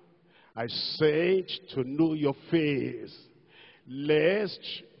 I said to know your face, lest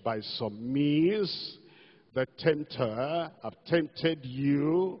by some means the tempter have tempted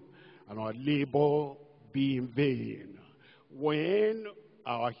you, and our labor be in vain. When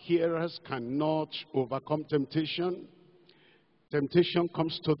our hearers cannot overcome temptation, temptation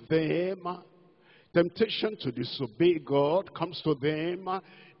comes to them. Temptation to disobey God comes to them.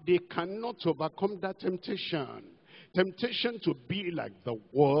 They cannot overcome that temptation. Temptation to be like the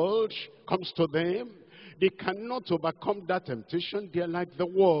world comes to them. They cannot overcome that temptation. They're like the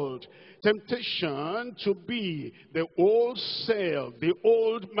world. Temptation to be the old self, the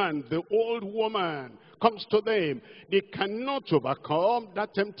old man, the old woman comes to them. They cannot overcome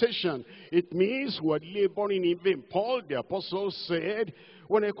that temptation. It means we're laboring in vain. Paul the apostle said,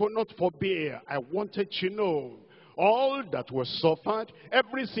 when I could not forbear, I wanted to know all that was suffered,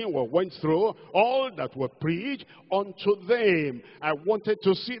 everything we went through, all that were preached unto them. I wanted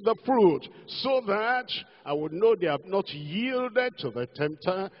to see the fruit, so that I would know they have not yielded to the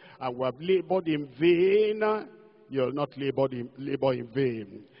tempter, and we have labored in vain. You'll not labor in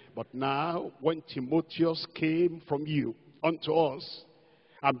vain. But now, when Timotheus came from you unto us,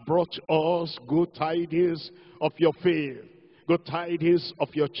 and brought us good tidings of your faith, good tidings of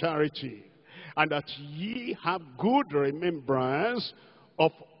your charity, and that ye have good remembrance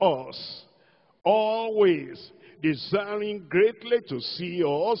of us, always desiring greatly to see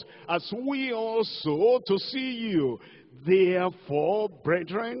us, as we also to see you. Therefore,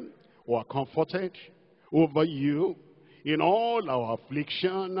 brethren, we are comforted over you in all our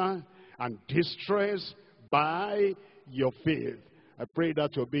affliction and distress by your faith. I pray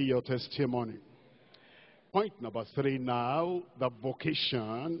that will be your testimony. Point number 3 now, the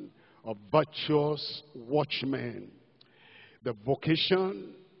vocation of virtuous watchmen. The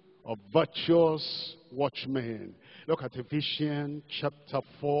vocation of virtuous watchmen. Look at Ephesians chapter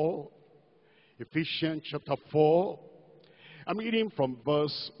 4. Ephesians chapter 4. I'm reading from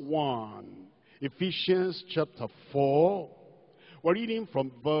verse 1. Ephesians chapter 4. We're reading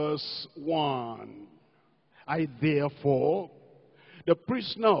from verse 1. I therefore, the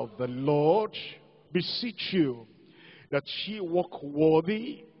prisoner of the Lord, beseech you that ye walk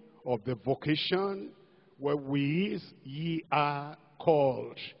worthy of the vocation wherewith ye are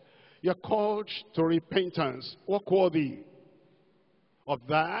called. You're called to repentance. Walk worthy of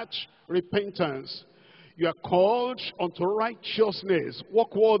that repentance. You are called unto righteousness.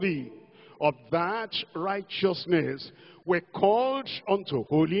 Walk worthy of that righteousness. We're called unto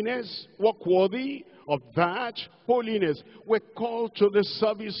holiness. Walk worthy of that holiness. We're called to the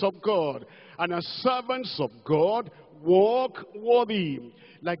service of God. And as servants of God, walk worthy,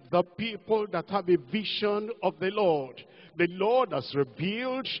 like the people that have a vision of the Lord. The Lord has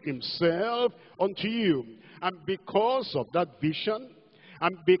revealed himself unto you. And because of that vision,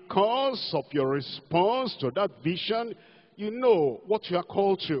 and because of your response to that vision, you know what you are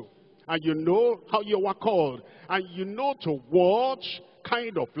called to. And you know how you are called. And you know to what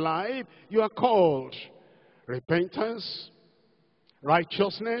kind of life you are called. Repentance,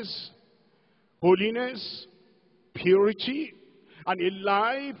 righteousness, holiness, purity, and a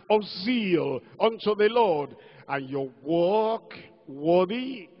life of zeal unto the Lord. And you walk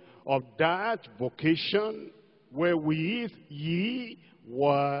worthy of that vocation wherewith ye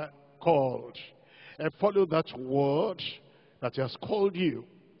were called. And follow that word that he has called you.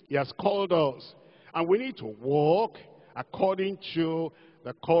 He has called us. And we need to walk according to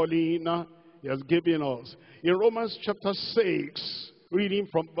the calling he has given us. In Romans chapter 6, reading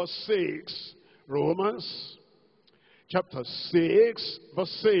from verse 6. Romans chapter 6,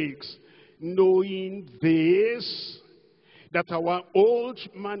 verse 6. Knowing this, that our old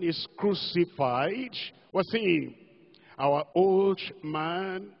man is crucified with him. Our old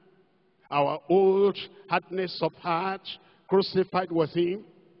man, our old hardness of heart, crucified with him.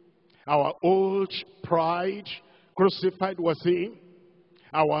 Our old pride, crucified with him.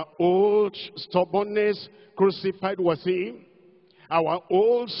 Our old stubbornness, crucified with him. Our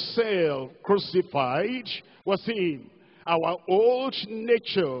old self, crucified with him. Our old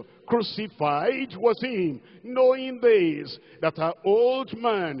nature, crucified with him. Knowing this, that our old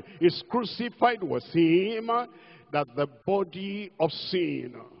man is crucified with him, that the body of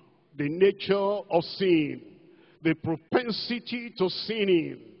sin, the nature of sin, the propensity to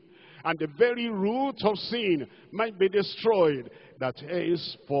sinning, and the very root of sin might be destroyed, that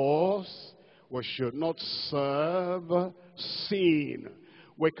henceforth we should not serve sin.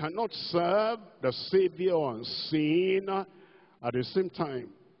 We cannot serve the Savior and sin at the same time.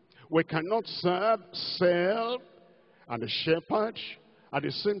 We cannot serve self and the shepherd at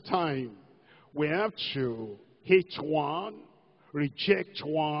the same time. We have to hate one, reject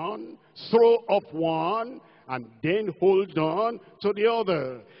one, throw off one, and then hold on to the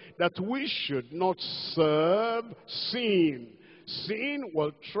other. That we should not serve sin. Sin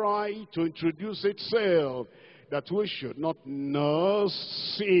will try to introduce itself. That we should not nurse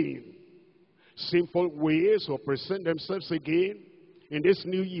sin. Simple ways will present themselves again in this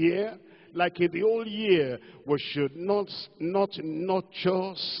new year. Like in the old year, we should not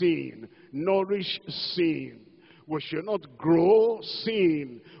nurture sin, nourish sin. We should not grow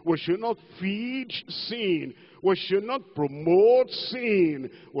sin. We should not feed sin. We should not promote sin.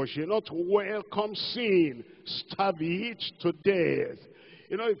 We should not welcome sin. Starve it to death.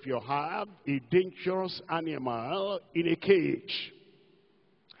 You know, if you have a dangerous animal in a cage,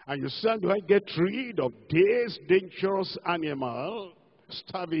 and you say, do I get rid of this dangerous animal?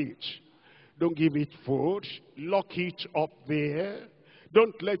 Starve it. Don't give it food. Lock it up there.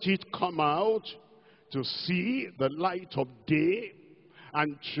 Don't let it come out to see the light of day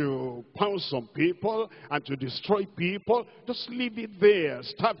and to pounce on people and to destroy people. Just leave it there.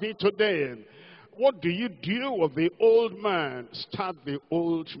 Starve it to death. What do you do with the old man? Starve the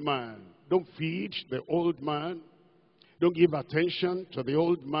old man. Don't feed the old man. Don't give attention to the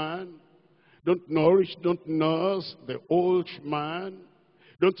old man. Don't nourish, don't nurse the old man.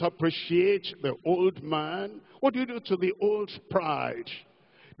 Don't appreciate the old man. What do you do to the old pride?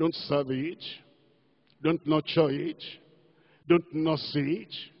 Don't serve it. Don't nurture it. Don't nurse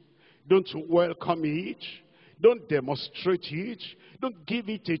it. Don't welcome it. Don't demonstrate it. Don't give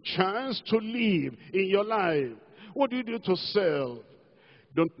it a chance to live in your life. What do you do to self?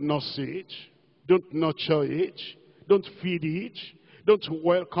 Don't nurse it. Don't nurture it. Don't feed it. Don't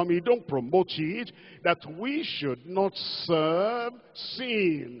welcome it. Don't promote it. That we should not serve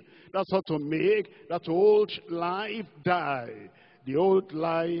sin. That's how to make that old life die. The old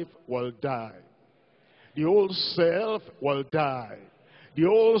life will die. The old self will die. The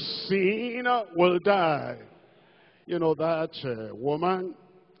old sin will die. You know that woman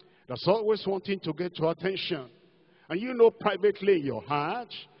that's always wanting to get your attention. And you know privately in your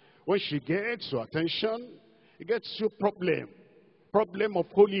heart, when she gets your attention, it gets you problem. Problem of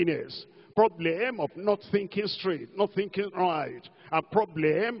holiness. Problem of not thinking straight, not thinking right. A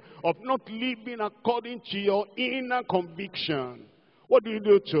problem of not living according to your inner conviction. What do you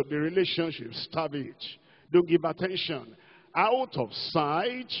do to the relationship? Starve it. Don't give attention. Out of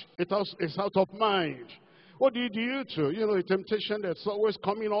sight, it's out of mind. What do you do to, a temptation that's always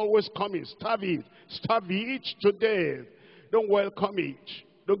coming, Starve it. Starve it to death. Don't welcome it.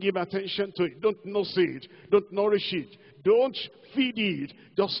 Don't give attention to it. Don't nurse it. Don't nourish it. Don't feed it.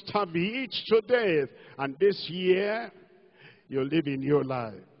 Just starve it to death. And this year, you'll live in new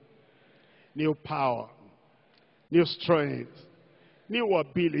life. New power. New strength. New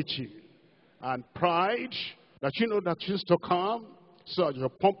ability. And pride that you know that used to come. So you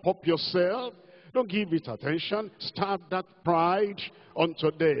pump up yourself. Don't give it attention. Starve that pride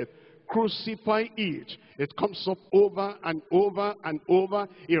unto death. Crucify it. It comes up over and over and over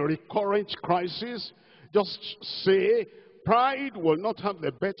in recurrent crisis. Just say, pride will not have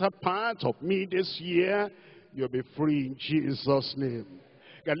the better part of me this year. You'll be free in Jesus' name.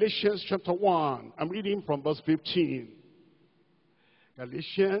 Galatians chapter 1. I'm reading from verse 15.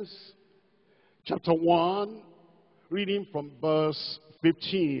 Galatians chapter 1, reading from verse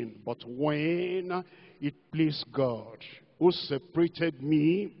 15. But when it pleased God, who separated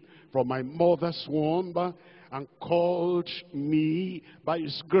me from my mother's womb and called me by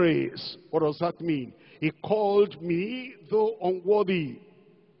his grace. What does that mean? He called me though unworthy.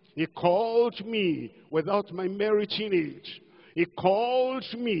 He called me without my meriting it. He called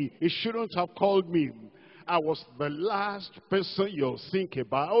me. He shouldn't have called me. I was the last person you'll think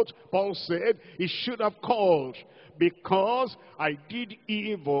about. Paul said he should have called. Because I did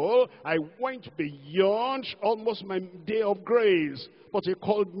evil, I went beyond almost my day of grace. But he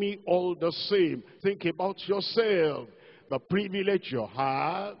called me all the same. Think about yourself. The privilege you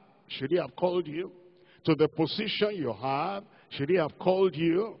have, should he have called you? To the position you have, should he have called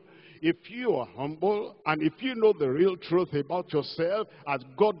you? If you are humble and if you know the real truth about yourself, as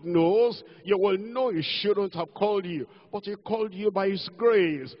God knows, you will know he shouldn't have called you. But he called you by his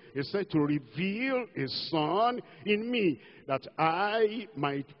grace. He said to reveal his son in me, that I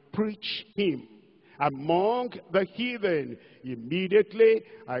might preach him among the heathen. Immediately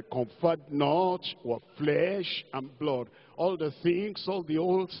I conferred not with flesh and blood. All the things, all the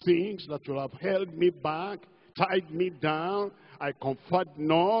old things that will have held me back, tied me down, I conferred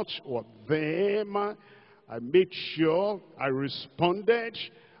not with them. I made sure I responded.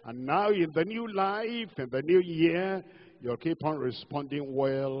 And now in the new life, in the new year, you'll keep on responding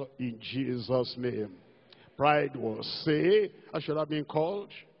well in Jesus' name. Pride will say, I should have been called.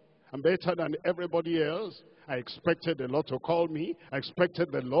 I'm better than everybody else. I expected the Lord to call me. I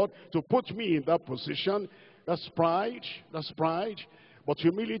expected the Lord to put me in that position. That's pride. That's pride. But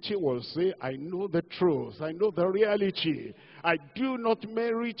humility will say, I know the truth. I know the reality. I do not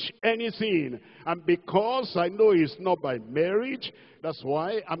merit anything. And because I know it's not by merit, that's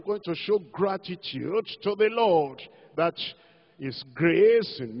why I'm going to show gratitude to the Lord. That, his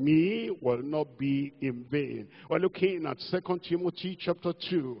grace in me will not be in vain. We're looking at 2 Timothy chapter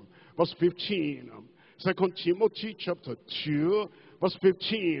 2, verse 15. 2 Timothy chapter 2, verse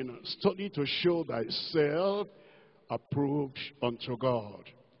 15. Study to show thyself approved unto God.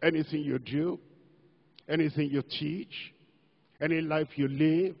 Anything you do, anything you teach, any life you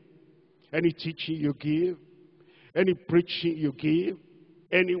live, any teaching you give, any preaching you give,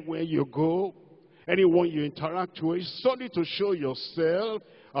 anywhere you go, anyone you interact with, study to show yourself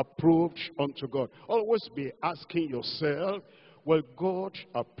approved unto God. Always be asking yourself, will God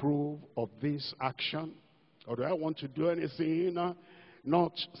approve of this action? Or do I want to do anything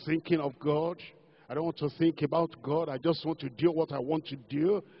not thinking of God? I don't want to think about God. I just want to do what I want to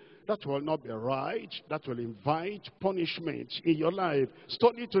do. That will not be right. That will invite punishment in your life.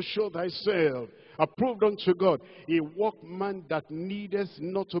 Study to show thyself approved unto God, a workman that needeth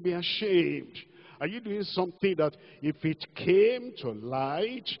not to be ashamed. Are you doing something that if it came to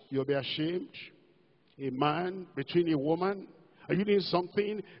light, you'll be ashamed? A man between a woman? Are you doing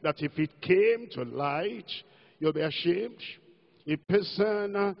something that if it came to light, you'll be ashamed? A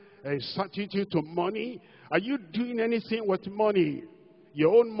person, his attitude to money? Are you doing anything with money?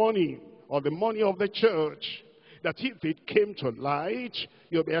 Your own money or the money of the church, that if it came to light,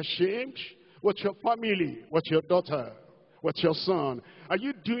 you'll be ashamed? With your family, with your daughter, with your son, are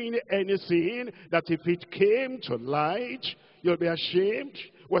you doing anything that if it came to light, you'll be ashamed?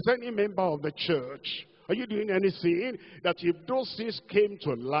 With any member of the church, are you doing anything that if those things came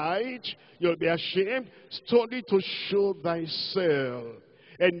to light, you'll be ashamed? Study to show thyself.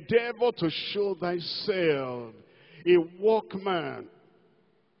 Endeavor to show thyself a workman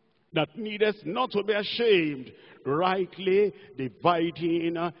that needeth not to be ashamed, rightly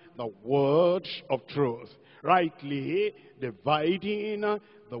dividing the word of truth. Rightly dividing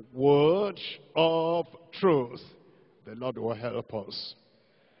the word of truth. The Lord will help us.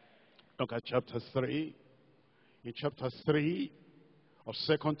 Look at chapter 3. In chapter 3 of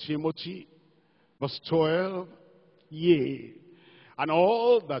 2 Timothy, verse 12. Yea, and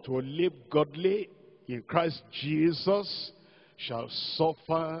all that will live godly in Christ Jesus shall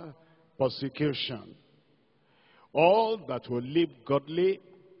suffer persecution. All that will live godly.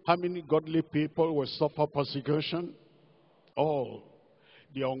 How many godly people will suffer persecution? All.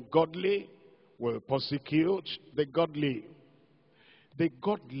 The ungodly will persecute the godly. The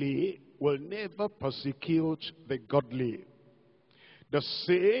godly will never persecute the godly. The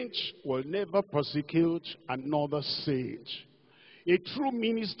saint will never persecute another saint. A true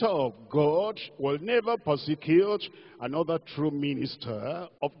minister of God will never persecute another true minister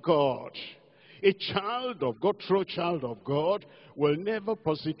of God. A child of God, true child of God, will never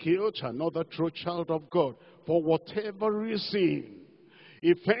persecute another true child of God for whatever reason.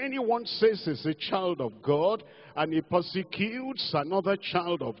 If anyone says he's a child of God and he persecutes another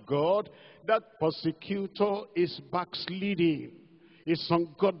child of God, that persecutor is backsliding, is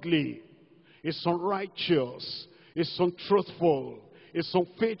ungodly, is unrighteous, is untruthful, is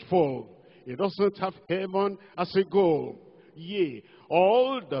unfaithful. He doesn't have heaven as a goal. Yea,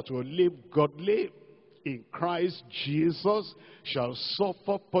 all that will live godly in Christ Jesus shall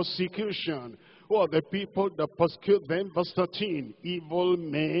suffer persecution. Who are the people that persecute them? Verse 13. Evil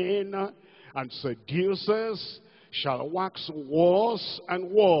men and seducers shall wax worse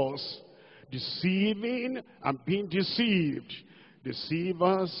and worse, deceiving and being deceived.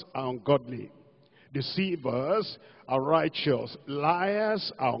 Deceivers are ungodly. Deceivers are righteous.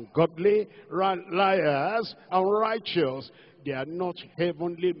 Liars are ungodly. Liars are righteous. They are not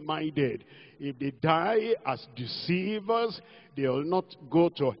heavenly minded. If they die as deceivers, they will not go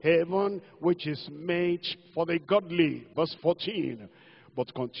to heaven, which is made for the godly. Verse 14.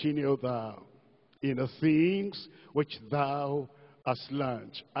 But continue thou in the things which thou hast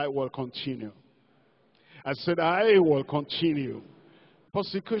learned. I will continue. I said, I will continue.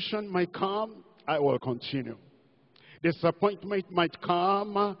 Persecution might come, I will continue. Disappointment might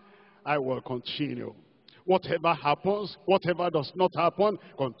come, I will continue. Whatever happens, whatever does not happen,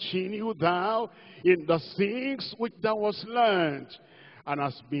 continue thou in the things which thou hast learned, and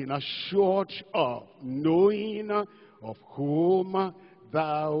hast been assured of, knowing of whom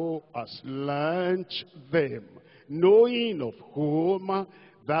thou hast learned them. Knowing of whom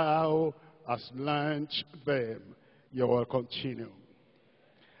thou hast learned them. You will continue.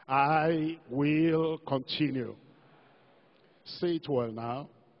 I will continue. Say it well now.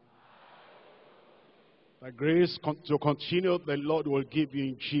 The grace to continue, the Lord will give you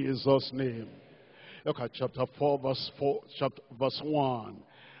in Jesus' name. Look at chapter 4, verse 1.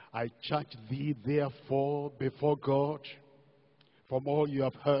 I charge thee therefore before God, from all you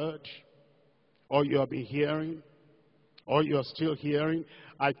have heard, all you have been hearing, Or you are still hearing,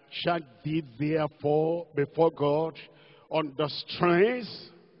 I charge thee therefore before God on the strength,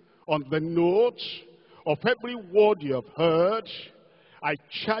 on the note of every word you have heard. I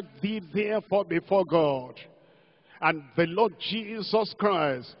charge thee therefore before God and the Lord Jesus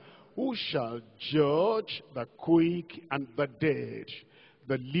Christ, who shall judge the quick and the dead,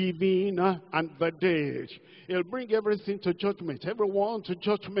 the living and the dead. He'll bring everything to judgment, everyone to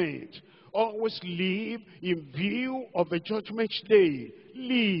judgment. Always live in view of the judgment day.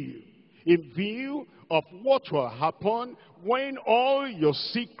 Live in view of what will happen when all your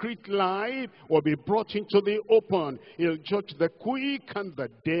secret life will be brought into the open. He'll judge the quick and the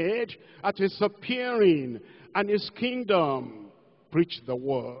dead at his appearing and his kingdom. Preach the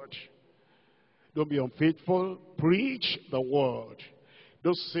word. Don't be unfaithful. Preach the word.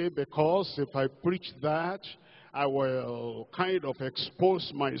 Don't say, because if I preach that, I will kind of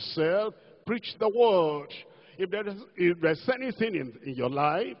expose myself. Preach the word. If there's anything in your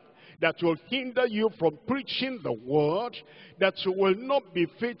life that will hinder you from preaching the word, that you will not be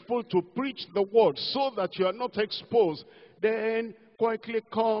faithful to preach the word so that you are not exposed, then quietly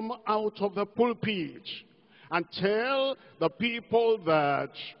come out of the pulpit and tell the people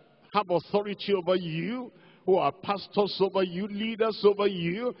that have authority over you, who are pastors over you, leaders over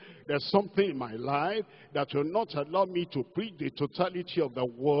you, there's something in my life that will not allow me to preach the totality of the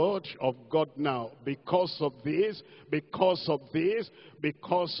word of God now. Because of this, because of this,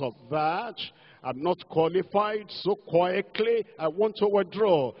 because of that, I'm not qualified, so quietly I want to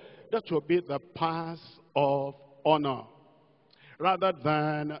withdraw. That will be the path of honor. Rather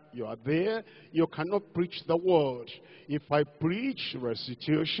than you are there, you cannot preach the word. If I preach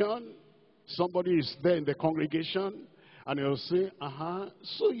restitution, somebody is there in the congregation, and he'll say,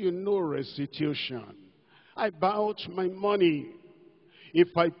 so you know restitution. I bought my money.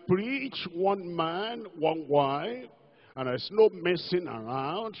 If I preach one man, one wife, and there's no messing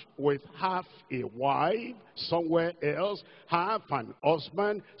around with half a wife somewhere else, half an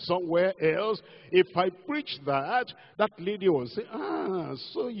husband somewhere else, if I preach that, that lady will say,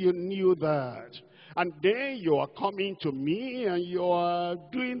 so you knew that. And then you are coming to me and you are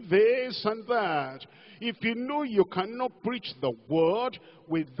doing this and that. If you know you cannot preach the word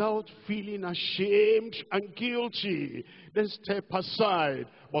without feeling ashamed and guilty, then step aside.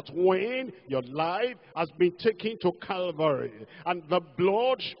 But when your life has been taken to Calvary and the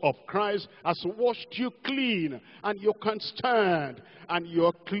blood of Christ has washed you clean and you can stand and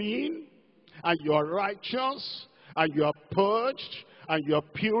you're clean and you're righteous and you're purged and you're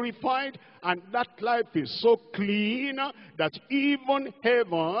purified, and that life is so clean that even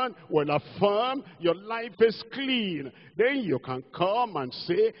heaven will affirm your life is clean. Then you can come and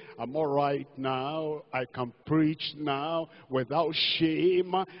say, I'm all right now. I can preach now without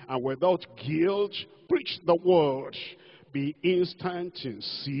shame and without guilt. Preach the word. Be instant in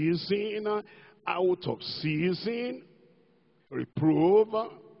season, out of season. Reprove,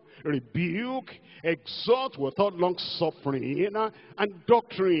 rebuke, exhort without long suffering and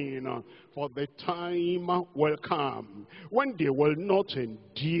doctrine, for the time will come when they will not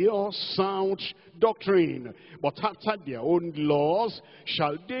endure sound doctrine, but after their own laws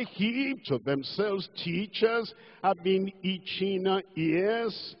shall they heap to themselves teachers, having itching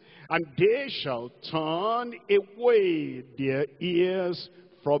ears, and they shall turn away their ears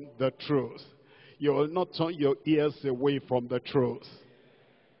from the truth. You will not turn your ears away from the truth.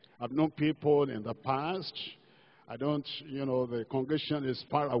 I've known people in the past. I don't, the congregation is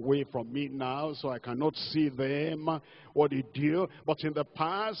far away from me now, so I cannot see them, what they do. But in the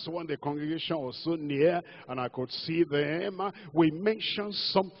past, when the congregation was so near and I could see them, we mentioned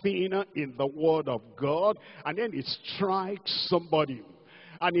something in the Word of God, and then it strikes somebody.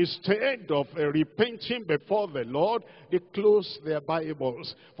 And instead of repenting before the Lord, they close their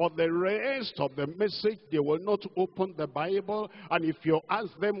Bibles. For the rest of the message, they will not open the Bible. And if you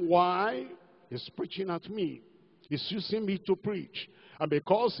ask them why, he's preaching at me. He's using me to preach. And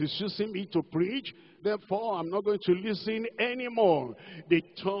because he's using me to preach, therefore I'm not going to listen anymore. They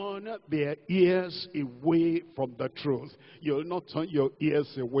turn their ears away from the truth. You'll not turn your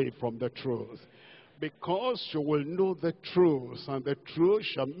ears away from the truth. Because you will know the truth, and the truth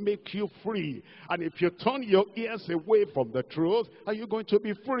shall make you free. And if you turn your ears away from the truth, are you going to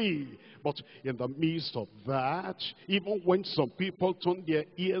be free? But in the midst of that, even when some people turn their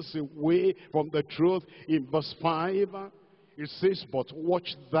ears away from the truth, in verse 5, it says, but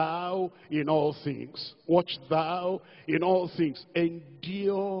watch thou in all things. Watch thou in all things.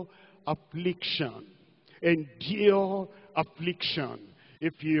 Endure affliction. Endure affliction.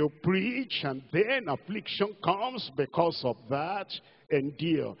 If you preach and then affliction comes because of that,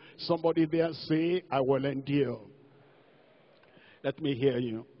 endure. Somebody there say, I will endure. Let me hear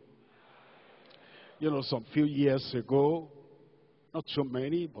you. You know, some few years ago, not so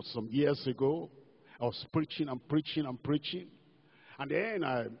many, but some years ago, I was preaching and preaching and preaching. And then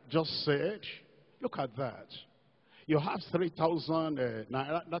I just said, look at that. You have 3,000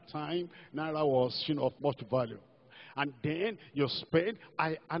 naira. That time, naira was, of much value. And then you spend,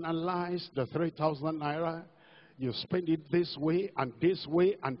 I analyzed the 3,000 naira. You spend it this way and this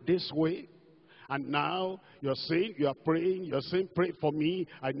way and this way. And now you're saying, you are praying, you're saying, pray for me,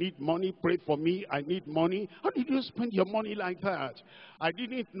 I need money, pray for me, I need money. How did you spend your money like that? I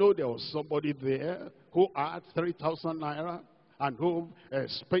didn't know there was somebody there who had 3,000 naira and who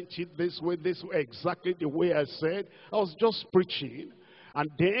spent it this way, exactly the way I said. I was just preaching. And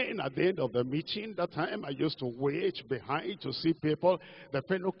then at the end of the meeting, that time I used to wait behind to see people. The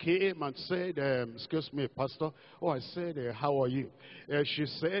fellow came and said, excuse me, Pastor. Oh, I said, how are you? She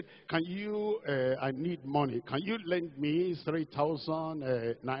said, can you, I need money. Can you lend me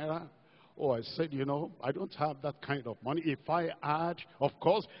 3,000 naira? Oh, I said, I don't have that kind of money. If I had, of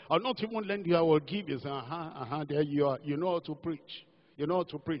course, I'll not even lend you, I will give you. There you are. You know how to preach. You know how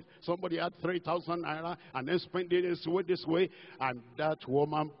to preach. Somebody had 3,000 naira and then spent it this way. And that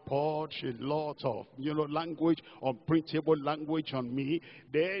woman poured a lot of, language, unprintable language on me.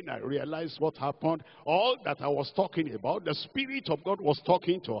 Then I realized what happened. All that I was talking about, the Spirit of God was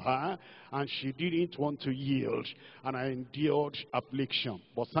talking to her. And she didn't want to yield. And I endured affliction.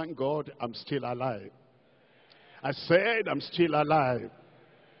 But thank God, I'm still alive. I said, I'm still alive.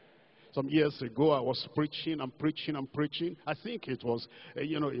 Some years ago, I was preaching and preaching and preaching. I think it was,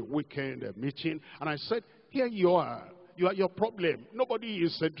 a weekend meeting. And I said, here you are. You are your problem. Nobody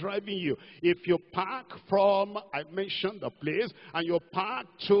is driving you. If you park from, I mentioned the place, and you park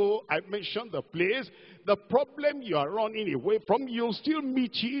to, I mentioned the place, the problem you are running away from, you'll still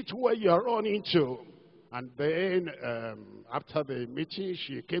meet it where you are running to. And then, after the meeting,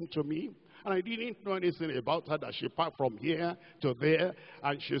 she came to me. And I didn't know anything about her, that she parked from here to there.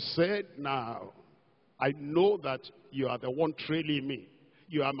 And she said, now, I know that you are the one trailing me.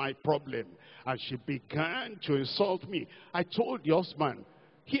 You are my problem. And she began to insult me. I told the husband,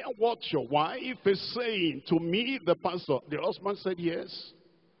 hear what your wife is saying to me, the pastor. The husband said, yes.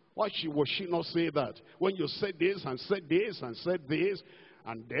 Why would she not say that? When you said this and said this and said this.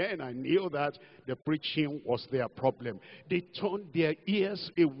 And then I knew that the preaching was their problem. They turned their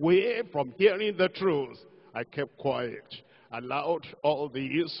ears away from hearing the truth. I kept quiet, allowed all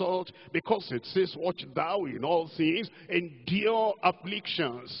the insult, because it says, watch thou in all things, endure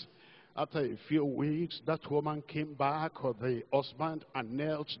afflictions. After a few weeks, that woman came back, or the husband, and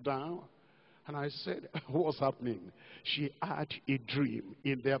knelt down. And I said, what's happening? She had a dream.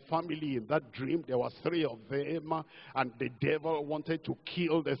 In their family, in that dream, there were 3 of them. And the devil wanted to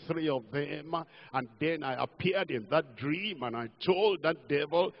kill the 3 of them. And then I appeared in that dream. And I told that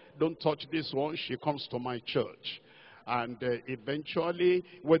devil, don't touch this one. She comes to my church. And eventually,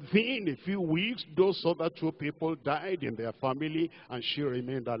 within a few weeks, those other 2 people died in their family, and she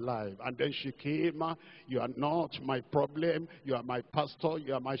remained alive. And then she came, you are not my problem, you are my pastor,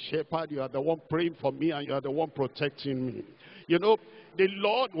 you are my shepherd, you are the one praying for me, and you are the one protecting me. The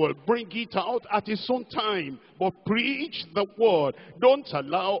Lord will bring it out at his own time. But preach the word. Don't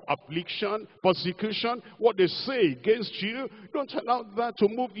allow affliction, persecution, what they say against you, don't allow that to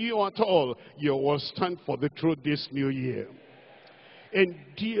move you at all. You will stand for the truth this new year.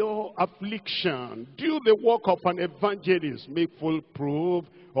 Endure affliction. Do the work of an evangelist. Make full proof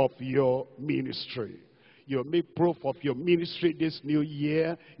of your ministry. You'll make proof of your ministry this new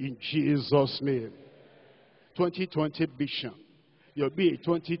year in Jesus' name. 2020 vision. You'll be a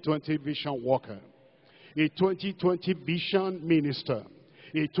 2020 vision worker, a 2020 vision minister,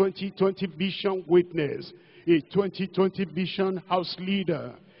 a 2020 vision witness, a 2020 vision house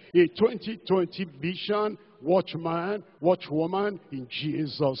leader, a 2020 vision watchman, watchwoman, in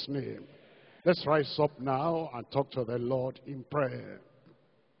Jesus' name. Let's rise up now and talk to the Lord in prayer.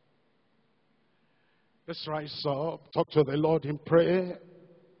 Let's rise up, talk to the Lord in prayer.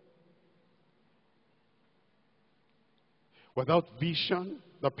 Without vision,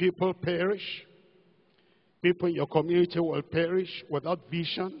 the people perish. People in your community will perish without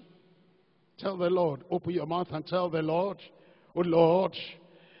vision. Tell the Lord, open your mouth and tell the Lord, oh Lord,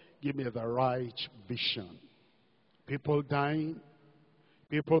 give me the right vision. People dying,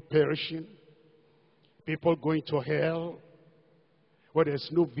 people perishing, people going to hell. Where there's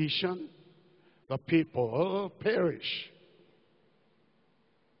no vision, the people perish.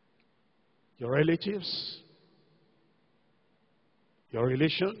 Your relatives, your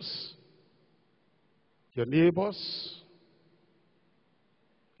relations, your neighbors,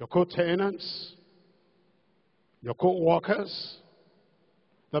 your co-tenants, your co-workers,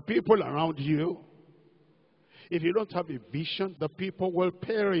 the people around you. If you don't have a vision, the people will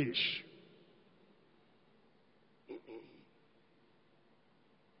perish.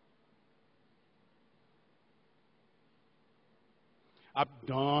 I've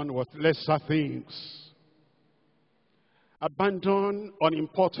done with lesser things. Abandon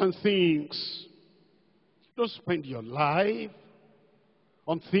unimportant things. Don't spend your life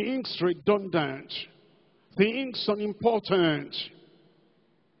on things redundant, things unimportant.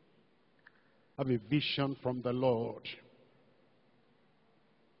 Have a vision from the Lord.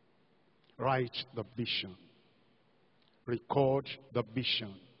 Write the vision. Record the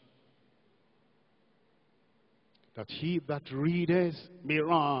vision. That he that readeth may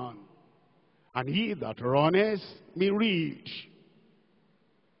run, and he that runneth may read.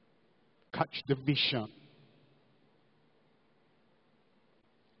 Catch the vision.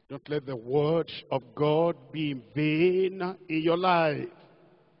 Don't let the word of God be in vain in your life.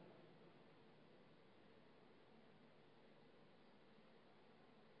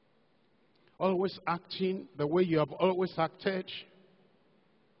 Always acting the way you have always acted.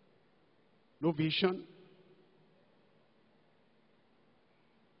 No vision.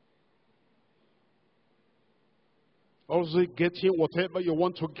 Also getting whatever you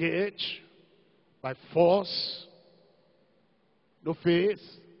want to get by force. No faith.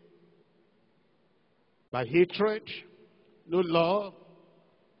 By hatred. No love.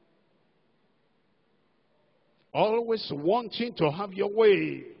 Always wanting to have your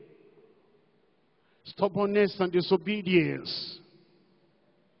way. Stubbornness and disobedience.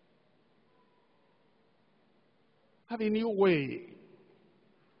 Have a new way.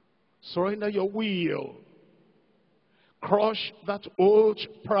 Surrender your will. Crush that old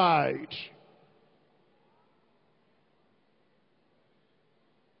pride.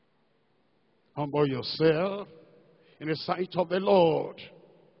 Humble yourself in the sight of the Lord.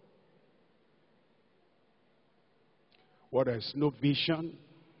 Where there is no vision,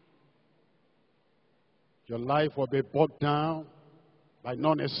 your life will be bogged down by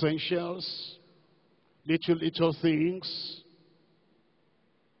non-essentials, little things.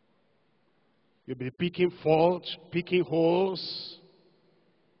 You'll be picking fault, picking holes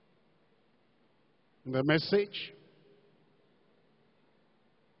in the message.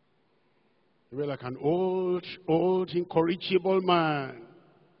 You'll be like an old, incorrigible man.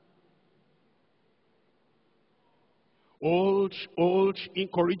 Old,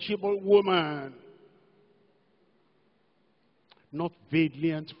 incorrigible woman. Not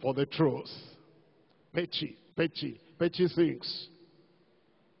valiant for the truth. Petty things.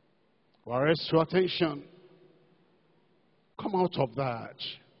 Will arrest your attention. Come out of that.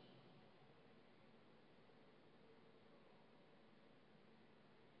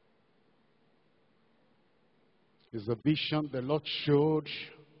 Is the vision the Lord showed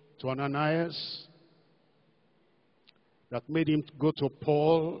to Ananias that made him go to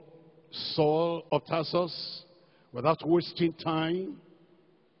Paul, Saul of Tarsus, without wasting time?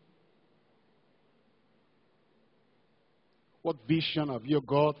 What vision have you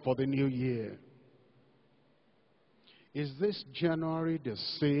got for the new year? Is this January the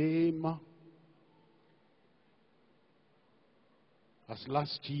same as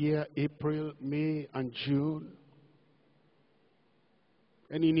last year, April, May, and June?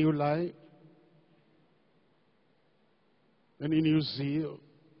 Any new life? Any new zeal?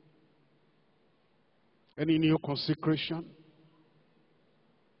 Any new consecration?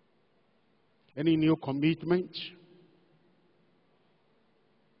 Any new commitment?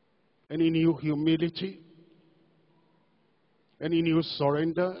 Any new humility? Any new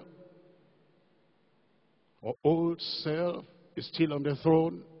surrender? Or old self is still on the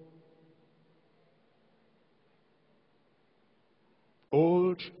throne?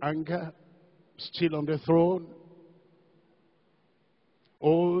 Old anger still on the throne?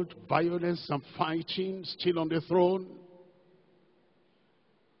 Old violence and fighting still on the throne?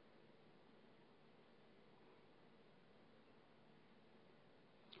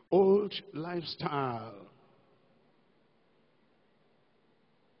 Old lifestyle.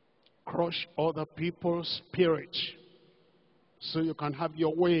 Crush other people's spirit so you can have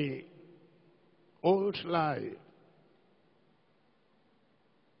your way. Old life.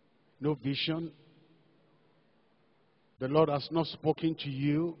 No vision. The Lord has not spoken to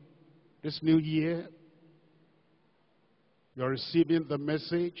you this new year. You're receiving the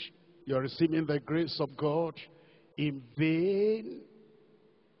message. You're receiving the grace of God in vain.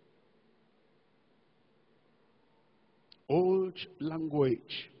 Old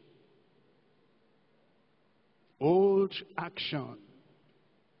language. Old action.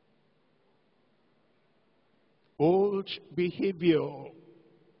 Old behavior.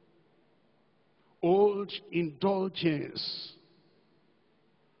 old indulgence,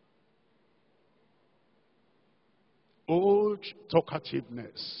 old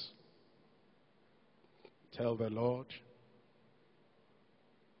talkativeness. Tell the Lord,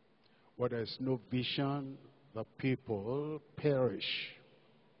 where there is no vision, the people perish.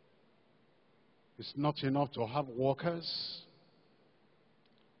 It's not enough to have workers.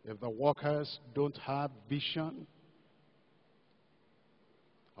 If the workers don't have vision,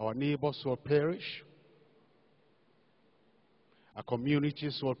 our neighbors will perish. Our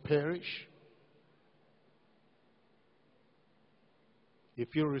communities will perish.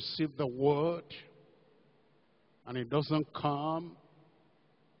 If you receive the word and it doesn't come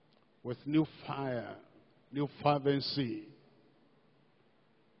with new fire, new fervency,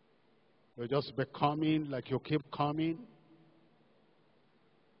 you'll just be coming like you keep coming,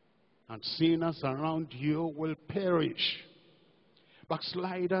 and sinners around you will perish.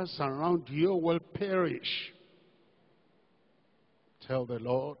 Backsliders around you will perish. Tell the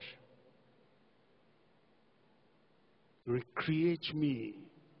Lord, recreate me,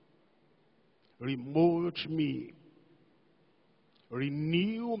 remold me,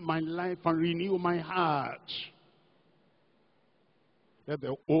 renew my life and renew my heart. Let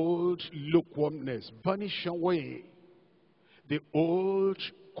the old lukewarmness vanish away. The old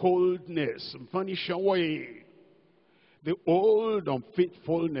coldness vanish away. The old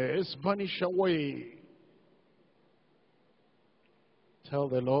unfaithfulness vanish away. Tell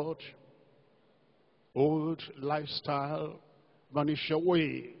the Lord, old lifestyle vanish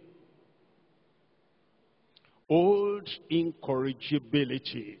away. Old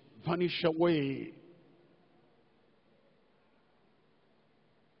incorrigibility vanish away.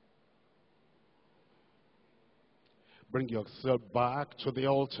 Bring yourself back to the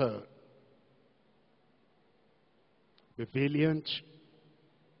altar. Be valiant.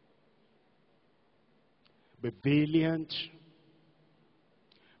 Be valiant.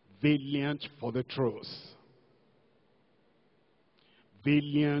 Valiant for the truth.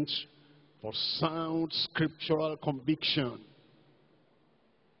 Valiant for sound scriptural conviction.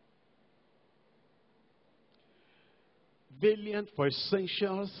 Valiant for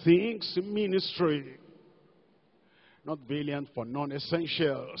essential things in ministry. Not valiant for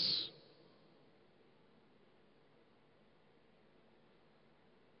non-essentials.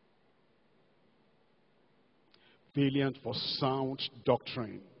 Valiant for sound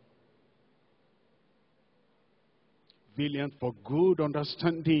doctrine. Valiant for good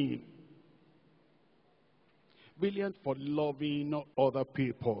understanding. Valiant for loving other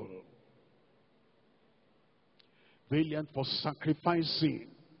people. Valiant for sacrificing.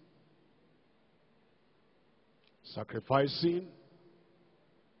 Sacrificing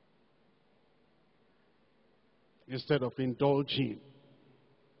instead of indulging.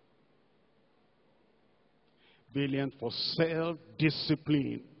 Valiant for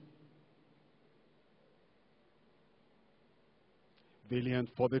self-discipline. Valiant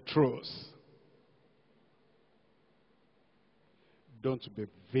for the truth. Don't be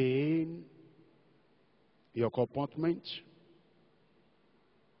vain in your comportment,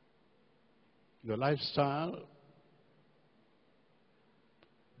 your lifestyle.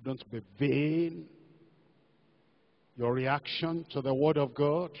 Don't be vain your reaction to the word of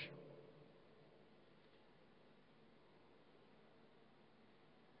God.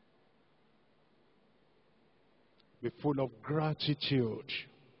 Be full of gratitude.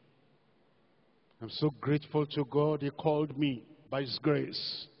 I'm so grateful to God he called me by his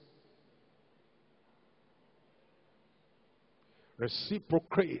grace.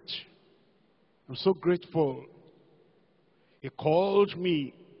 Reciprocate. I'm so grateful he called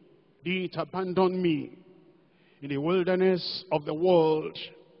me, didn't abandon me in the wilderness of the world.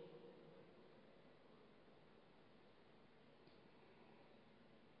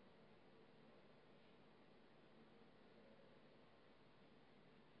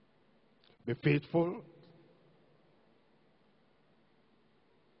 Be faithful.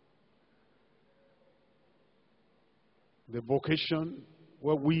 The vocation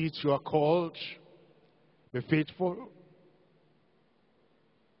wherewith you are called, be faithful.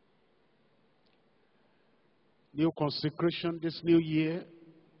 New consecration this new year.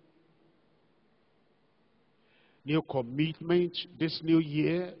 New commitment this new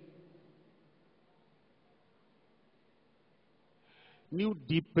year. New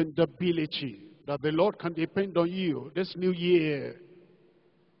dependability, that the Lord can depend on you this new year.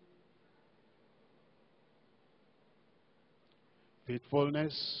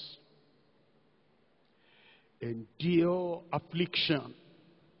 Faithfulness. Endure affliction.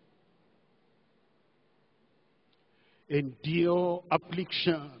 Endure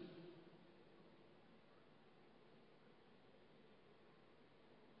affliction.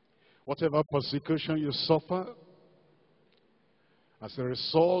 Whatever persecution you suffer, as a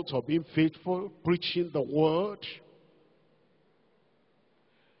result of being faithful, preaching the word,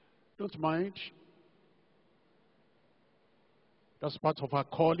 don't mind. That's part of our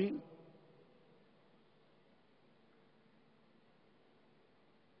calling.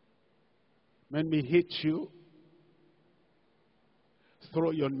 Men may hate you,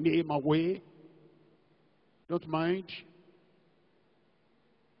 throw your name away. Don't mind.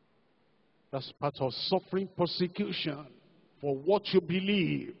 That's part of suffering persecution for what you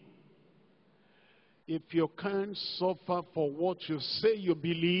believe. If you can't suffer for what you say you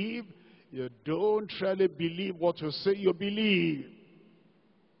believe, you don't really believe what you say you believe.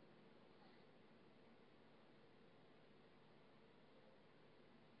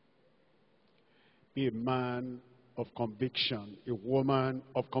 Be a man of conviction, a woman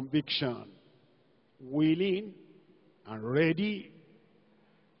of conviction, willing and ready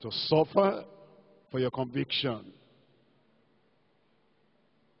to suffer for your conviction.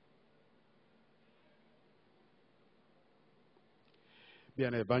 Be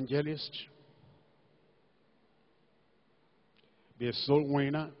an evangelist. Be a soul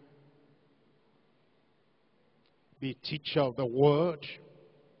winner. Be a teacher of the word.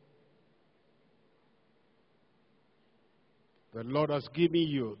 The Lord has given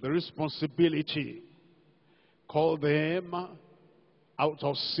you the responsibility. Call them out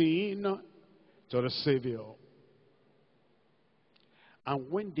of sin to the Savior. And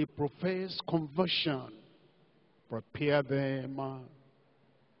when they profess conversion, prepare them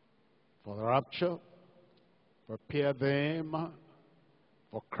for the rapture. Prepare them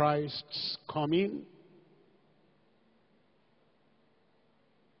for Christ's coming.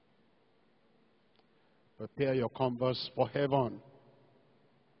 Prepare your converts for heaven.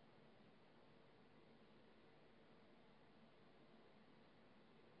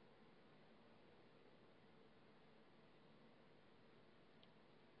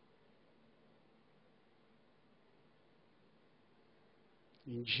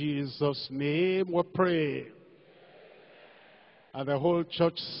 In Jesus' name we pray. And the whole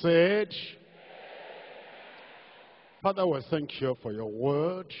church said, Father, we thank you for your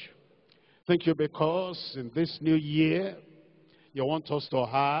word. Thank you because in this new year, you want us to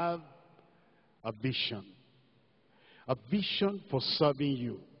have a vision. A vision for serving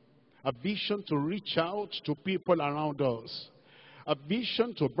you. A vision to reach out to people around us. A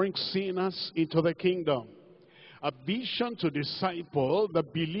vision to bring sinners into the kingdom. A vision to disciple the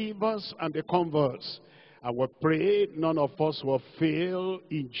believers and the converts. And we pray none of us will fail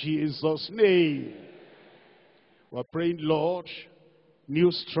in Jesus' name. We're praying, Lord,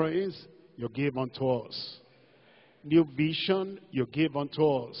 new strength you give unto us. New vision you give unto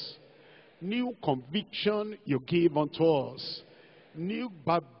us. New conviction you give unto us. New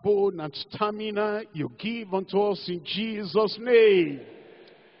backbone and stamina you give unto us in Jesus' name.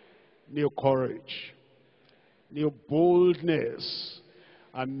 New courage. New boldness.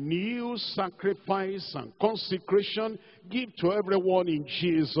 A new sacrifice and consecration give to everyone in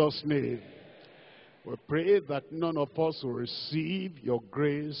Jesus' name. We pray that none of us will receive your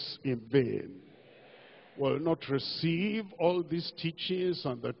grace in vain. Will not receive all these teachings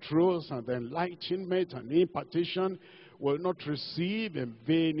and the truths and the enlightenment and impartation. Will not receive in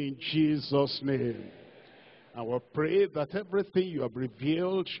vain in Jesus' name. And we pray that everything you have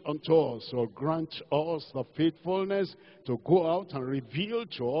revealed unto us will grant us the faithfulness to go out and reveal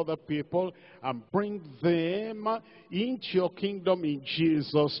to other people and bring them into your kingdom in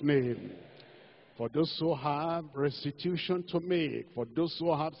Jesus' name. For those who have restitution to make, for those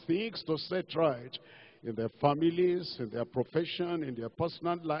who have things to set right in their families, in their profession, in their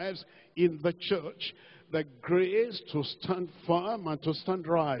personal lives, in the church, the grace to stand firm and to stand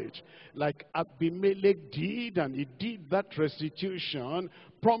right, like Abimelech did, and he did that restitution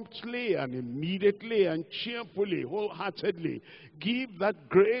promptly and immediately and cheerfully, wholeheartedly. Give that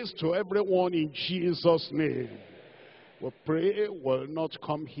grace to everyone in Jesus' name. We pray will not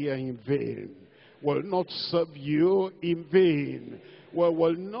come here in vain, will not serve you in vain. We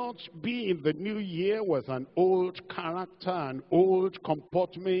will not be in the new year with an old character, an old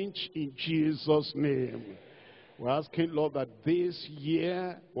comportment in Jesus' name. We're asking, Lord, that this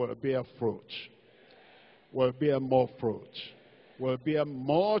year will bear fruit, will bear more fruit, will bear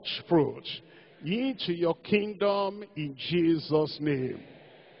much fruit into your kingdom in Jesus' name.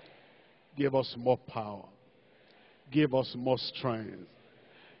 Give us more power. Give us more strength.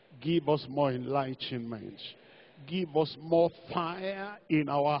 Give us more enlightenment. Give us more fire in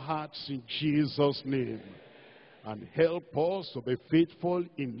our hearts in Jesus' name. And help us to be faithful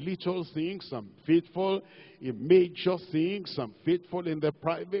in little things and faithful in major things and faithful in the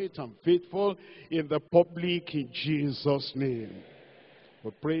private and faithful in the public, in Jesus' name.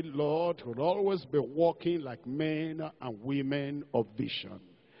 We pray, Lord, we'll always be walking like men and women of vision,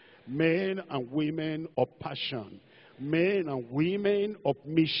 men and women of passion, men and women of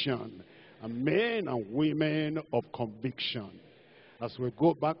mission, and men and women of conviction. As we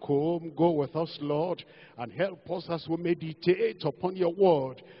go back home, go with us, Lord, and help us as we meditate upon your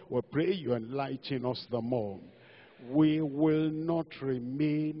word. We pray you enlighten us the more. We will not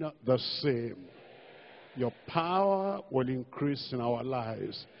remain the same. Your power will increase in our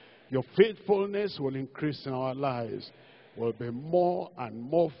lives. Your faithfulness will increase in our lives. We'll be more and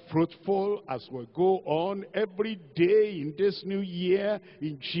more fruitful as we go on every day in this new year,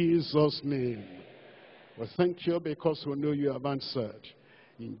 in Jesus' name. We thank you because we know you have answered.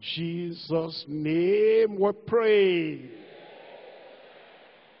 In Jesus' name we pray.